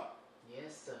neighbor.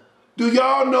 Yes, sir. Do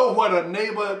y'all know what a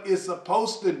neighbor is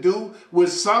supposed to do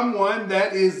with someone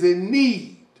that is in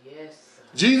need?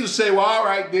 Jesus said, well, all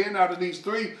right then, out of these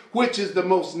three, which is the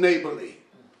most neighborly?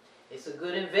 It's a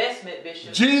good investment,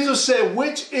 Bishop. Jesus said,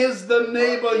 which is the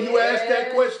neighbor? You asked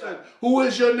that question. Who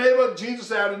is your neighbor? Jesus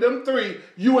said, out of them three,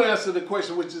 you answer the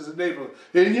question, which is the neighbor.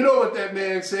 And you know what that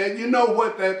man said. You know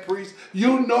what that priest,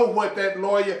 you know what that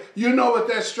lawyer, you know what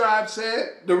that scribe said,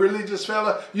 the religious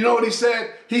fella. You know what he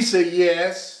said? He said,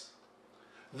 yes,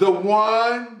 the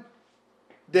one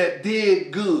that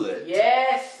did good.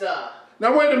 Yes, sir.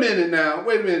 Now, wait a minute now.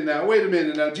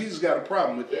 Jesus got a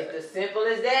problem with that. It's as simple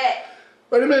as that.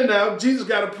 Wait a minute now. Jesus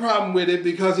got a problem with it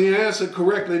because he answered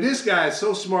correctly. This guy is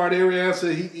so smart. Every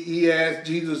answer he asked,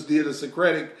 Jesus did a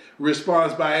Socratic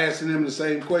response by asking him the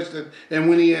same question. And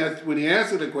when he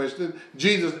answered the question,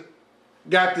 Jesus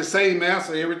got the same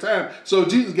answer every time. So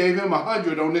Jesus gave him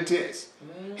 100 on the test.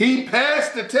 He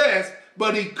passed the test,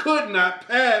 but he could not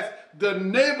pass the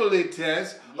neighborly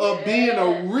test of being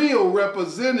a real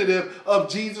representative of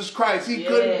Jesus Christ. He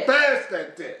couldn't pass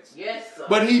that test. Yes, sir.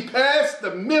 But he passed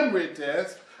the memory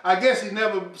test. I guess he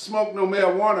never smoked no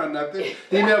marijuana or nothing.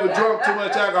 He never drank too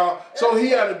much alcohol. So he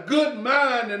had a good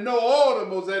mind to know all the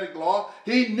Mosaic law.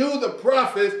 He knew the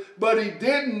prophets, but he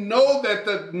didn't know that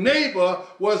the neighbor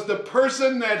was the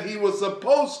person that he was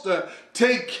supposed to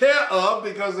take care of,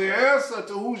 because the answer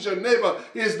to who's your neighbor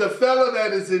is the fellow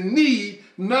that is in need,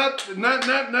 not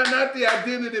the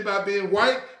identity by being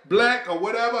white, black, or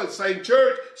whatever, same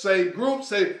church, same group,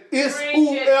 same. It's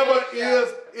whoever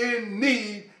is in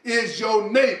need is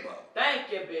your neighbor.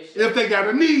 Thank you, Bishop. If they got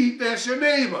a need, that's your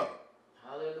neighbor.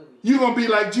 Hallelujah. You're going to be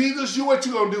like Jesus. What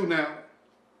you going to do now?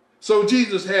 So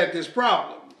Jesus had this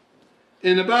problem.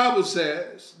 And the Bible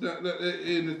says,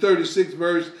 in the 36th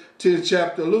verse, 10th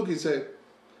chapter of Luke, he said,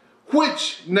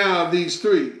 which now of these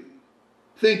three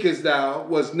thinkest thou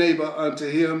was neighbor unto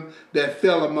him that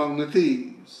fell among the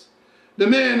thieves? The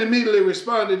man immediately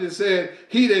responded and said,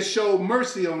 he that showed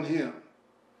mercy on him.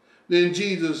 Then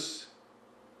Jesus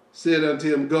said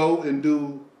unto him, go and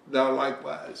do thou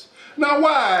likewise. Now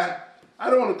why, I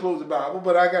don't want to close the Bible,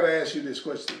 but I got to ask you this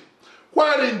question.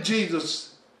 Why didn't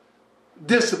Jesus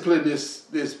discipline this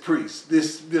priest,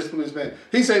 discipline this man?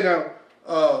 He said, now,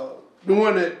 the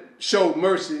one that showed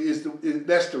mercy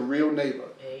that's the real neighbor.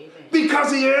 Amen.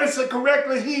 Because he answered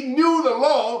correctly. He knew the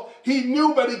law. He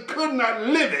knew, but he could not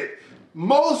live it.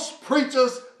 Most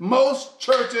preachers, most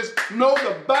churches know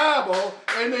the Bible,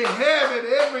 and they have it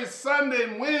every Sunday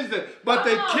and Wednesday, but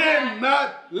they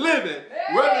cannot live it.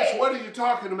 Hey. What are you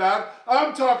talking about?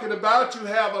 I'm talking about you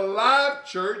have a live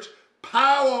church,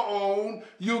 power on,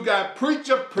 you got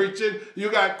preacher preaching,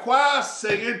 you got choir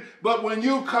singing, but when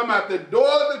you come out the door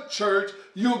of the church,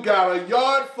 you got a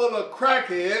yard full of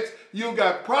crackheads, you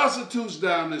got prostitutes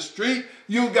down the street,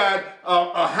 you got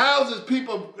houses,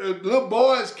 people, little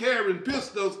boys carrying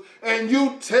pistols, and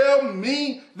you tell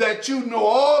me that you know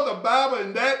all the Bible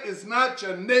and that is not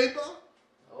your neighbor?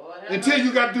 Lord, until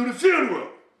you got to do the funeral.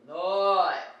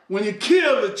 Lord. When you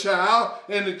kill the child,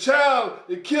 and the child,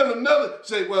 you kill another,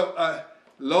 say, well,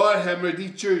 Lord have mercy,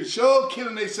 these children sure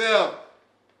killing themselves.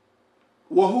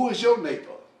 Well, who is your neighbor?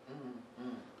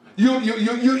 You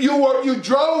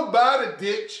drove by the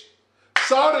ditch,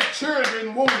 saw the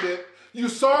children wounded, you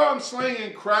saw them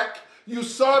slinging crack, you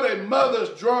saw their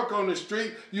mothers drunk on the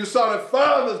street, you saw their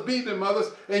fathers beating their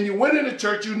mothers, and you went into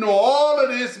church. You know all of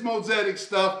this Mosaic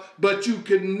stuff, but you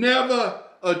can never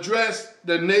address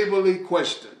the neighborly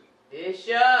question.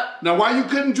 Bishop. Now, why you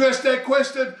couldn't address that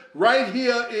question? Right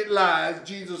here it lies,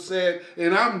 Jesus said,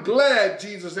 and I'm glad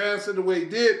Jesus answered the way he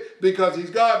did because he's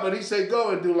God, but he said,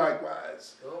 go and do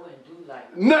likewise. Go and do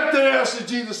likewise. Nothing else did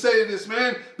Jesus say to this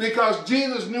man because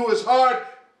Jesus knew his heart.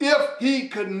 If he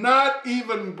could not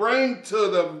even bring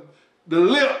to the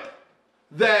lip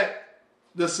that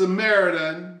the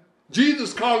Samaritan,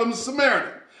 Jesus called him a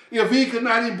Samaritan. If he could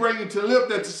not even bring it to the lip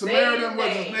that the Samaritan was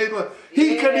his neighbor,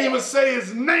 he couldn't even say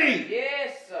his name.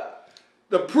 Yes, sir.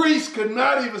 The priest could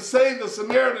not even say the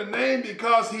Samaritan name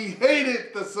because he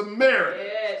hated the Samaritan.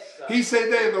 Yes, sir. He said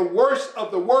they're the worst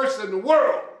of the worst in the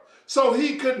world. So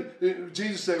he couldn't,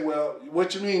 Jesus said, well,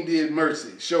 what you mean did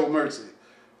mercy, show mercy?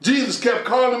 Jesus kept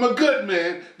calling him a good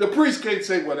man. The priest can't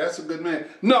say, well, that's a good man.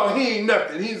 No, he ain't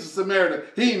nothing. He's a Samaritan.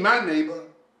 He ain't my neighbor.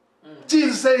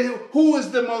 Jesus said, who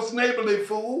is the most neighborly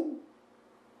fool?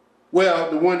 Well,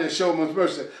 the one that showed most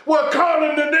mercy. Well, call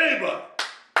him the neighbor.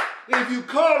 If you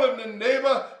call him the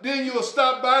neighbor, then you'll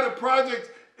stop by the projects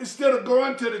instead of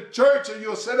going to the church, and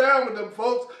you'll sit down with them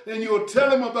folks and you'll tell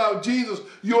them about Jesus.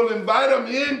 You'll invite them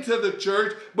into the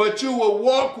church, but you will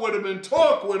walk with them and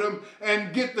talk with them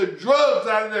and get the drugs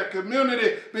out of their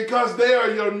community because they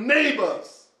are your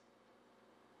neighbors.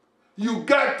 You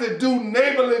got to do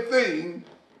neighborly things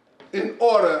in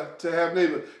order to have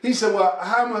neighbors. He said, well,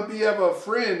 how am I be ever a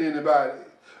friend to anybody?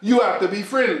 You have to be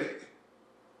friendly.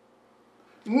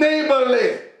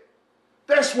 Neighborly.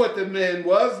 That's what the man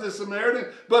was, the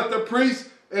Samaritan. But the priest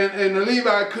and the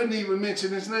Levite couldn't even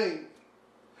mention his name.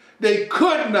 They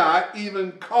could not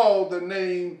even call the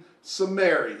name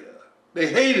Samaria. They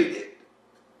hated it.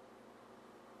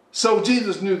 So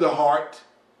Jesus knew the heart,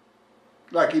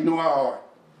 like he knew our heart.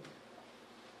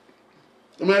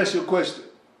 Let me ask you a question.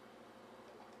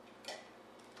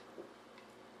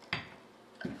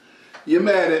 You're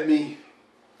mad at me.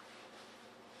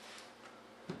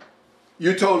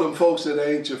 You told them folks that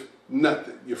they ain't your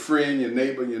nothing. Your friend, your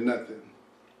neighbor, your nothing.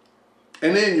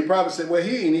 And then you probably say, well,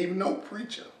 he ain't even no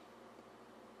preacher.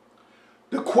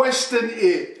 The question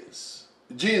is,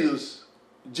 Jesus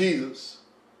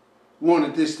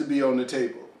wanted this to be on the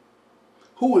table.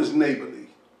 Who is neighborly?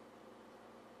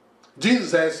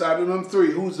 Jesus asked out of them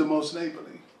three, who's the most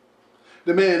neighborly?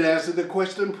 The man answered the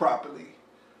question properly.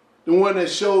 The one that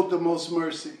showed the most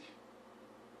mercy.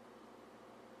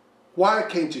 Why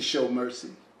can't you show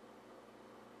mercy?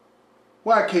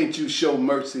 Why can't you show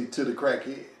mercy to the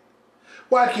crackhead?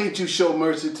 Why can't you show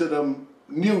mercy to them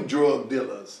new drug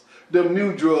dealers, them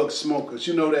new drug smokers?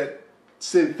 You know, that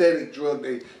synthetic drug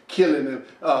they killing them.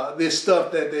 This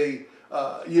stuff that they,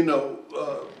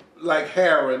 like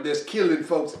heroin, that's killing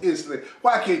folks instantly.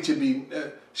 Why can't you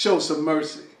show some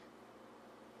mercy?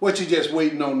 What you just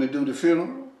waiting on to do the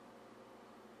funeral?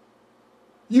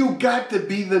 You got to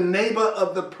be the neighbor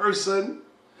of the person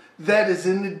that is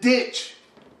in the ditch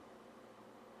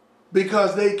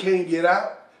because they can't get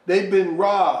out. They've been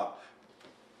robbed.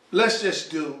 Let's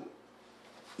just do,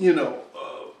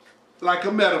 like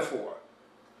a metaphor.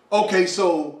 Okay,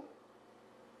 so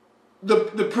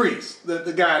the priest,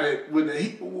 the guy that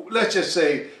let's just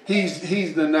say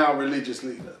he's the now religious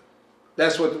leader.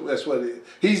 That's what it is.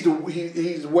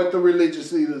 He's what the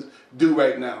religious leaders do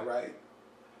right now, right?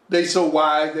 They so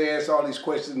wise, they ask all these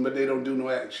questions, but they don't do no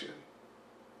action.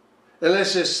 And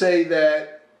let's just say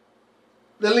that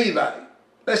the Levite,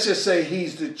 let's just say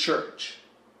he's the church.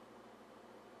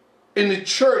 In the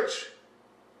church,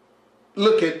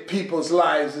 look at people's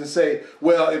lives and say,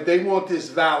 well, if they want this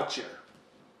voucher,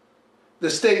 the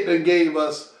state done gave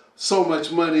us so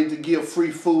much money to give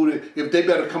free food, if they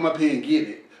better come up here and get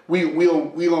it. We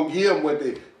don't give them what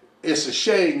it's a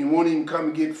shame. You won't even come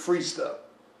and get free stuff.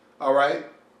 All right?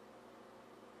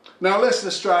 Now let's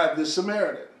describe the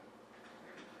Samaritan.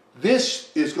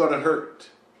 This is going to hurt.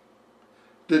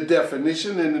 The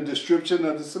definition and the description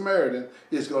of the Samaritan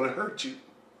is going to hurt you.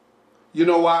 You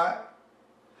know why?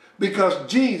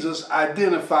 Because Jesus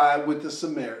identified with the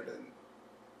Samaritan.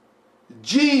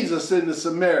 Jesus and the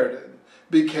Samaritan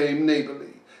became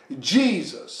neighborly.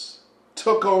 Jesus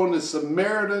took on the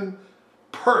Samaritan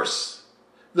purse,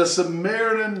 the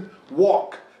Samaritan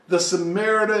walk, the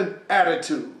Samaritan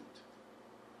attitude.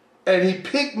 And he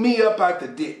picked me up out the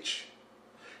ditch.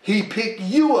 He picked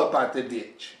you up out the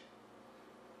ditch.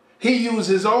 He used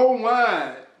his own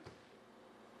wine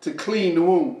to clean the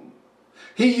wound.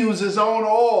 He used his own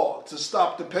oil to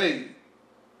stop the pain.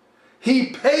 He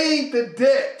paid the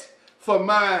debt for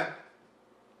my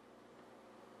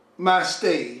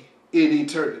stay in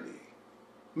eternity.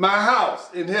 My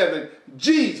house in heaven,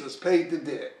 Jesus paid the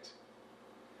debt.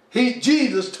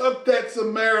 Jesus took that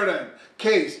Samaritan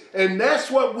case, and that's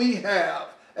what we have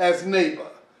as neighbor.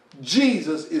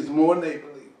 Jesus is more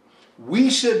neighborly. We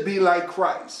should be like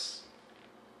Christ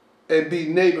and be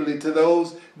neighborly to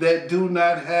those that do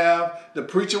not have. The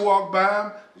preacher walk by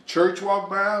them, the church walk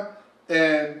by them,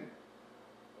 and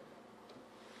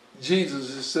Jesus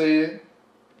is saying,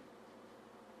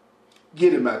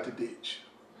 get him out the ditch.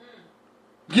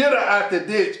 Get her out the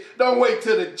ditch. Don't wait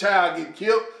till the child get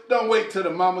killed. Don't wait till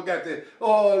the mama got the,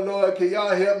 oh Lord, can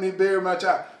y'all help me bury my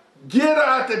child? Get her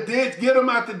out the ditch. Get him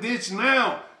out the ditch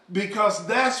now. Because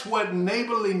that's what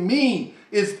neighborly mean.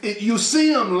 You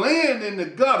see them laying in the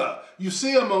gutter. You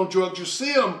see them on drugs. You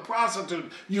see them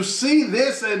prostitute. You see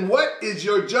this, and what is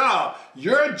your job?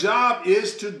 Your job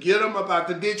is to get them up out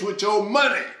the ditch with your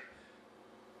money.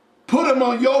 Put them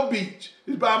on your beach.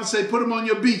 The Bible says put them on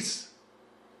your beast.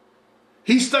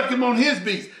 He stuck him on his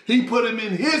beast. He put him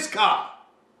in his car.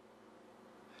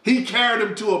 He carried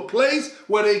him to a place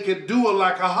where they could do it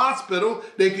like a hospital.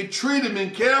 They could treat him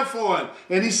and care for him.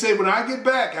 And he said, when I get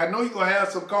back, I know you're going to have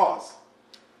some costs.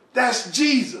 That's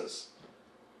Jesus.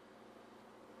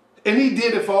 And he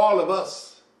did it for all of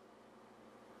us.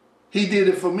 He did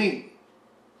it for me.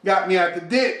 Got me out the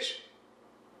ditch.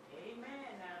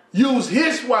 Use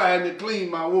his wine to clean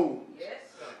my wounds. Yes,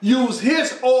 use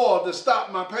his oil to stop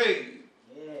my pain.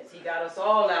 Yes, he got us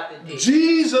all out the ditch.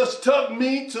 Jesus took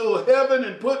me to heaven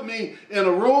and put me in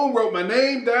a room, wrote my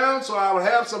name down so I would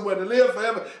have somewhere to live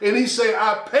forever. And he said,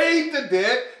 I paid the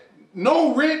debt.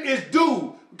 No rent is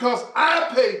due because I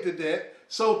paid the debt.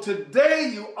 So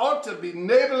today you ought to be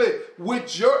neighborly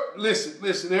with your,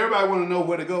 listen, everybody want to know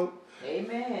where to go.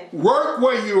 Amen. Work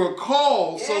where you are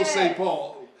called, so say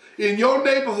Paul. In your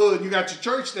neighborhood, you got your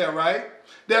church there, right?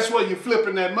 That's where you're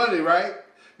flipping that money, right?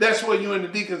 That's where you and the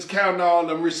deacons counting all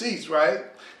them receipts, right?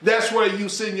 That's where you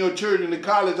send your children to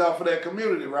college off of that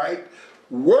community, right?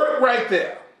 Work right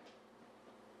there.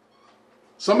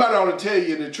 Somebody ought to tell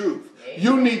you the truth. Amen.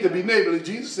 You need to be neighborly.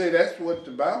 Jesus said that's what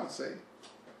the Bible says.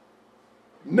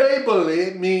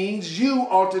 Neighborly means you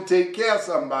ought to take care of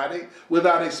somebody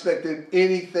without expecting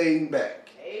anything back.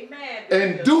 Amen.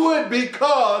 And do it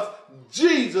because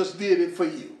Jesus did it for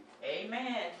you.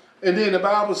 Amen. And then the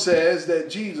Bible says that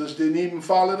Jesus didn't even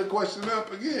follow the question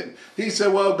up again. He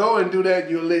said, well, go and do that,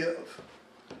 you'll live.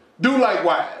 Do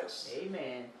likewise.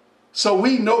 Amen. So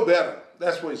we know better.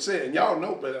 That's what he's saying. Y'all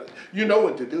know better. You know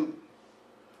what to do.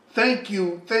 Thank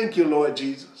you, Lord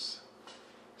Jesus.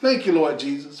 Thank you, Lord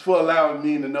Jesus, for allowing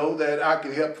me to know that I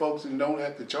can help folks and don't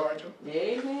have to charge them.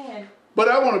 Amen. But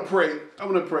I want to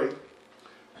pray.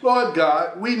 Lord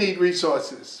God, we need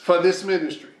resources for this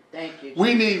ministry. Thank you, Jesus.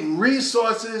 We need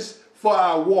resources for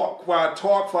our walk, for our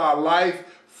talk, for our life,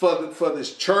 for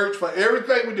this church, for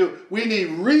everything we do. We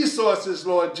need resources,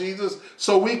 Lord Jesus,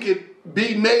 so we can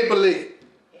be neighborly.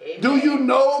 Amen. Do you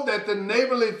know that the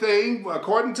neighborly thing,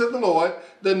 according to the Lord,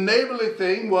 the neighborly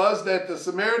thing was that the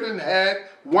Samaritan had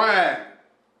wine.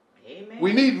 Amen.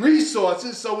 We need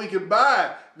resources so we can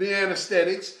buy the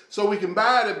anesthetics, so we can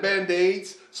buy the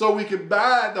Band-Aids, so we can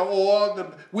buy the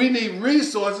oil. We need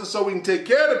resources so we can take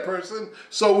care of the person,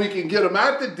 so we can get them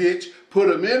out the ditch, put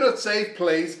them in a safe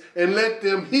place, and let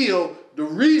them heal. The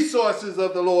resources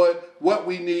of the Lord, what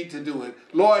we need to do it.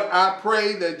 Lord, I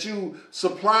pray that you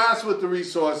supply us with the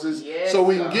resources so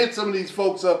we can get some of these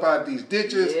folks up out of these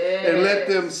ditches and let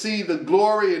them see the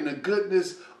glory and the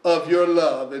goodness of your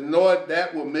love. And Lord,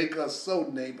 that will make us so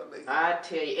neighborly. I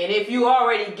tell you. And if you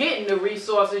already getting the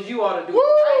resources, you ought to do the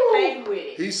right thing with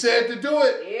it. He said to do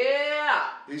it. Yeah.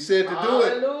 He said to do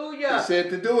it. Hallelujah. He said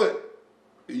to do it.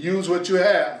 Use what you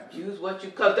have. Use what you,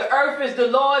 because the earth is the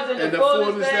Lord's and the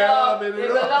fullness thereof. It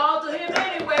belongs to him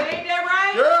anyway. Ain't that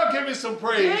right? Girl, give me some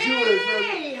praise.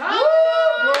 Hey,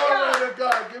 glory to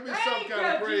God. Give me some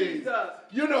kind of praise. Jesus.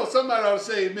 You know, somebody ought to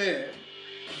say amen.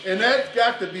 And that's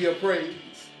got to be a praise.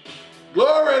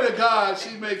 Glory to God.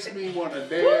 She makes me want to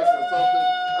dance or something.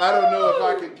 I don't know if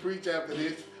I can preach after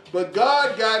this. But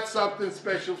God got something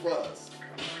special for us.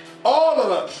 All of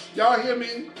us. Y'all hear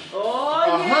me? Oh,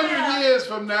 100 years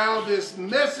from now, this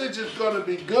message is going to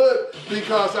be good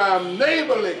because I'm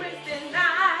neighborly. Wednesday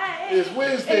night. It's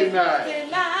Wednesday night. Wednesday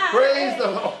night. Praise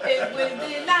the Lord. It's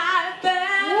Wednesday night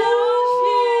fellowship.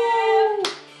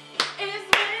 It's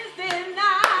Wednesday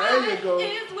night. There you go.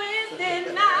 It's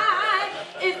Wednesday night.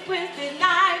 It's Wednesday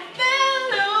night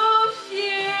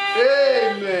fellowship.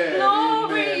 Amen.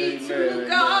 Glory Amen. to Amen.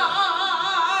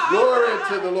 God. Glory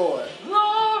to the Lord.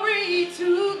 Glory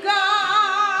to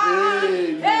God.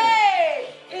 Amen. Hey,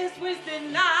 it's Wednesday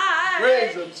night.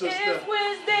 Praise him, sister. It's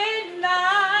Wednesday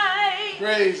night.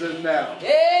 Praise him now.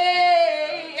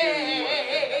 Hey,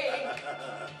 hey.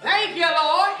 Thank you,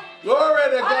 Lord. Glory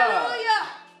to God. Hallelujah.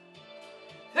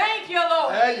 Thank you,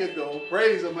 Lord. There you go.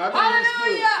 Praise him. I mean,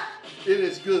 Hallelujah. it's good. It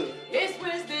is good. It's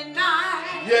Wednesday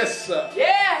night. Yes, sir.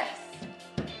 Yes.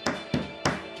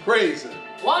 Praise him.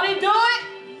 Want to do it?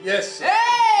 Yes, sir.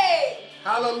 Hey. It's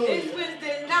Hallelujah.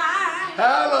 Wednesday night.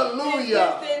 Hallelujah. It's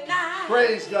Wednesday night.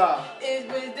 Praise God. It's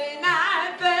Wednesday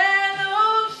night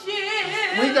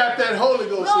fellowship. We got that Holy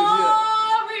Ghost in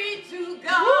Glory to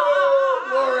God. Woo!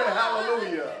 Glory,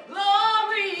 hallelujah.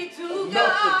 Glory to God.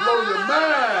 Enough to blow your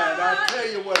mind. I tell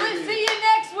you what it We'll is. see you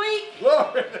next week.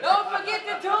 Glory. Don't forget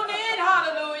to tune in.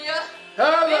 Hallelujah.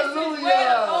 Hallelujah. This is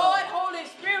where the Lord, Holy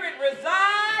Spirit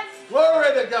resides. Glory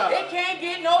to God. It can't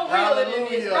get no realer than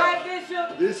this, Hallelujah. right,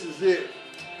 Bishop? This is it.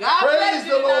 God Praise bless the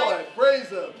you tonight. Lord. Praise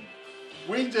him.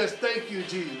 We just thank you,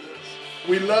 Jesus.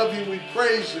 We love you. We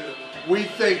praise you. We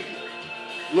thank you.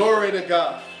 Glory to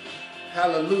God.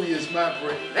 Hallelujah is my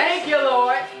praise. Thank you,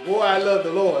 Lord. Boy, I love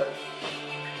the Lord.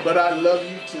 But I love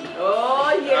you too.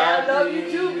 Oh, yeah, I love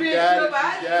you too, You got Bishop. it, I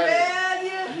you got tell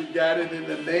you. You got it in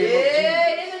the name of Jesus.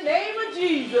 Yeah, in the name of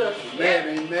Jesus. Amen,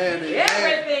 amen, amen.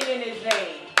 Everything in his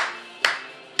name.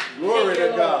 Glory Thank to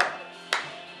you, God.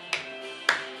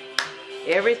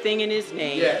 Everything in his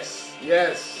name. Yes,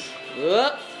 yes,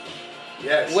 Up.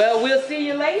 yes. Well, we'll see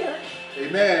you later.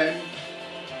 Amen.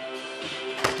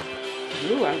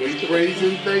 Ooh, I'm We just praise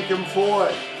him, thank him for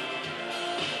it.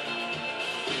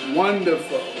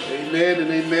 Wonderful. Amen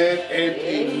and amen and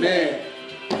amen.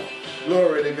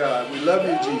 Glory to God. We love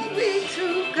you, Jesus. Glory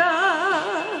to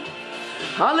God.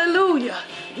 Hallelujah.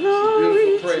 Glory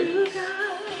Beautiful to praise. God.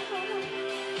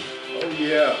 Oh,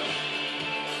 yeah.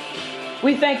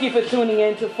 We thank you for tuning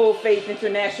in to Full Faith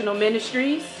International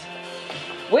Ministries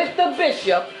with the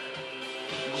Bishop,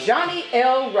 Johnny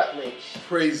L. Rutledge,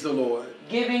 Praise the Lord.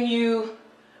 giving you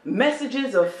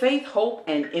messages of faith, hope,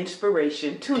 and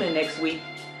inspiration. Tune in next week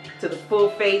to the Full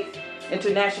Faith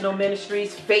International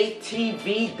Ministries,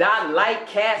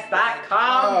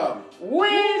 FaithTV.lightcast.com,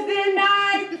 Wednesday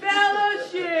night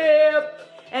fellowship.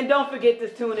 And don't forget to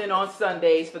tune in on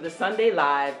Sundays for the Sunday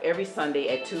Live every Sunday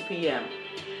at 2 p.m.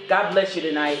 God bless you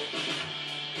tonight.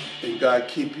 And God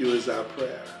keep you is our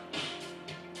prayer.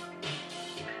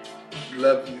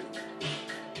 Love you.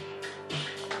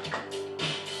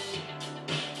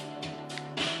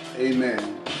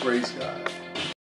 Amen. Praise God.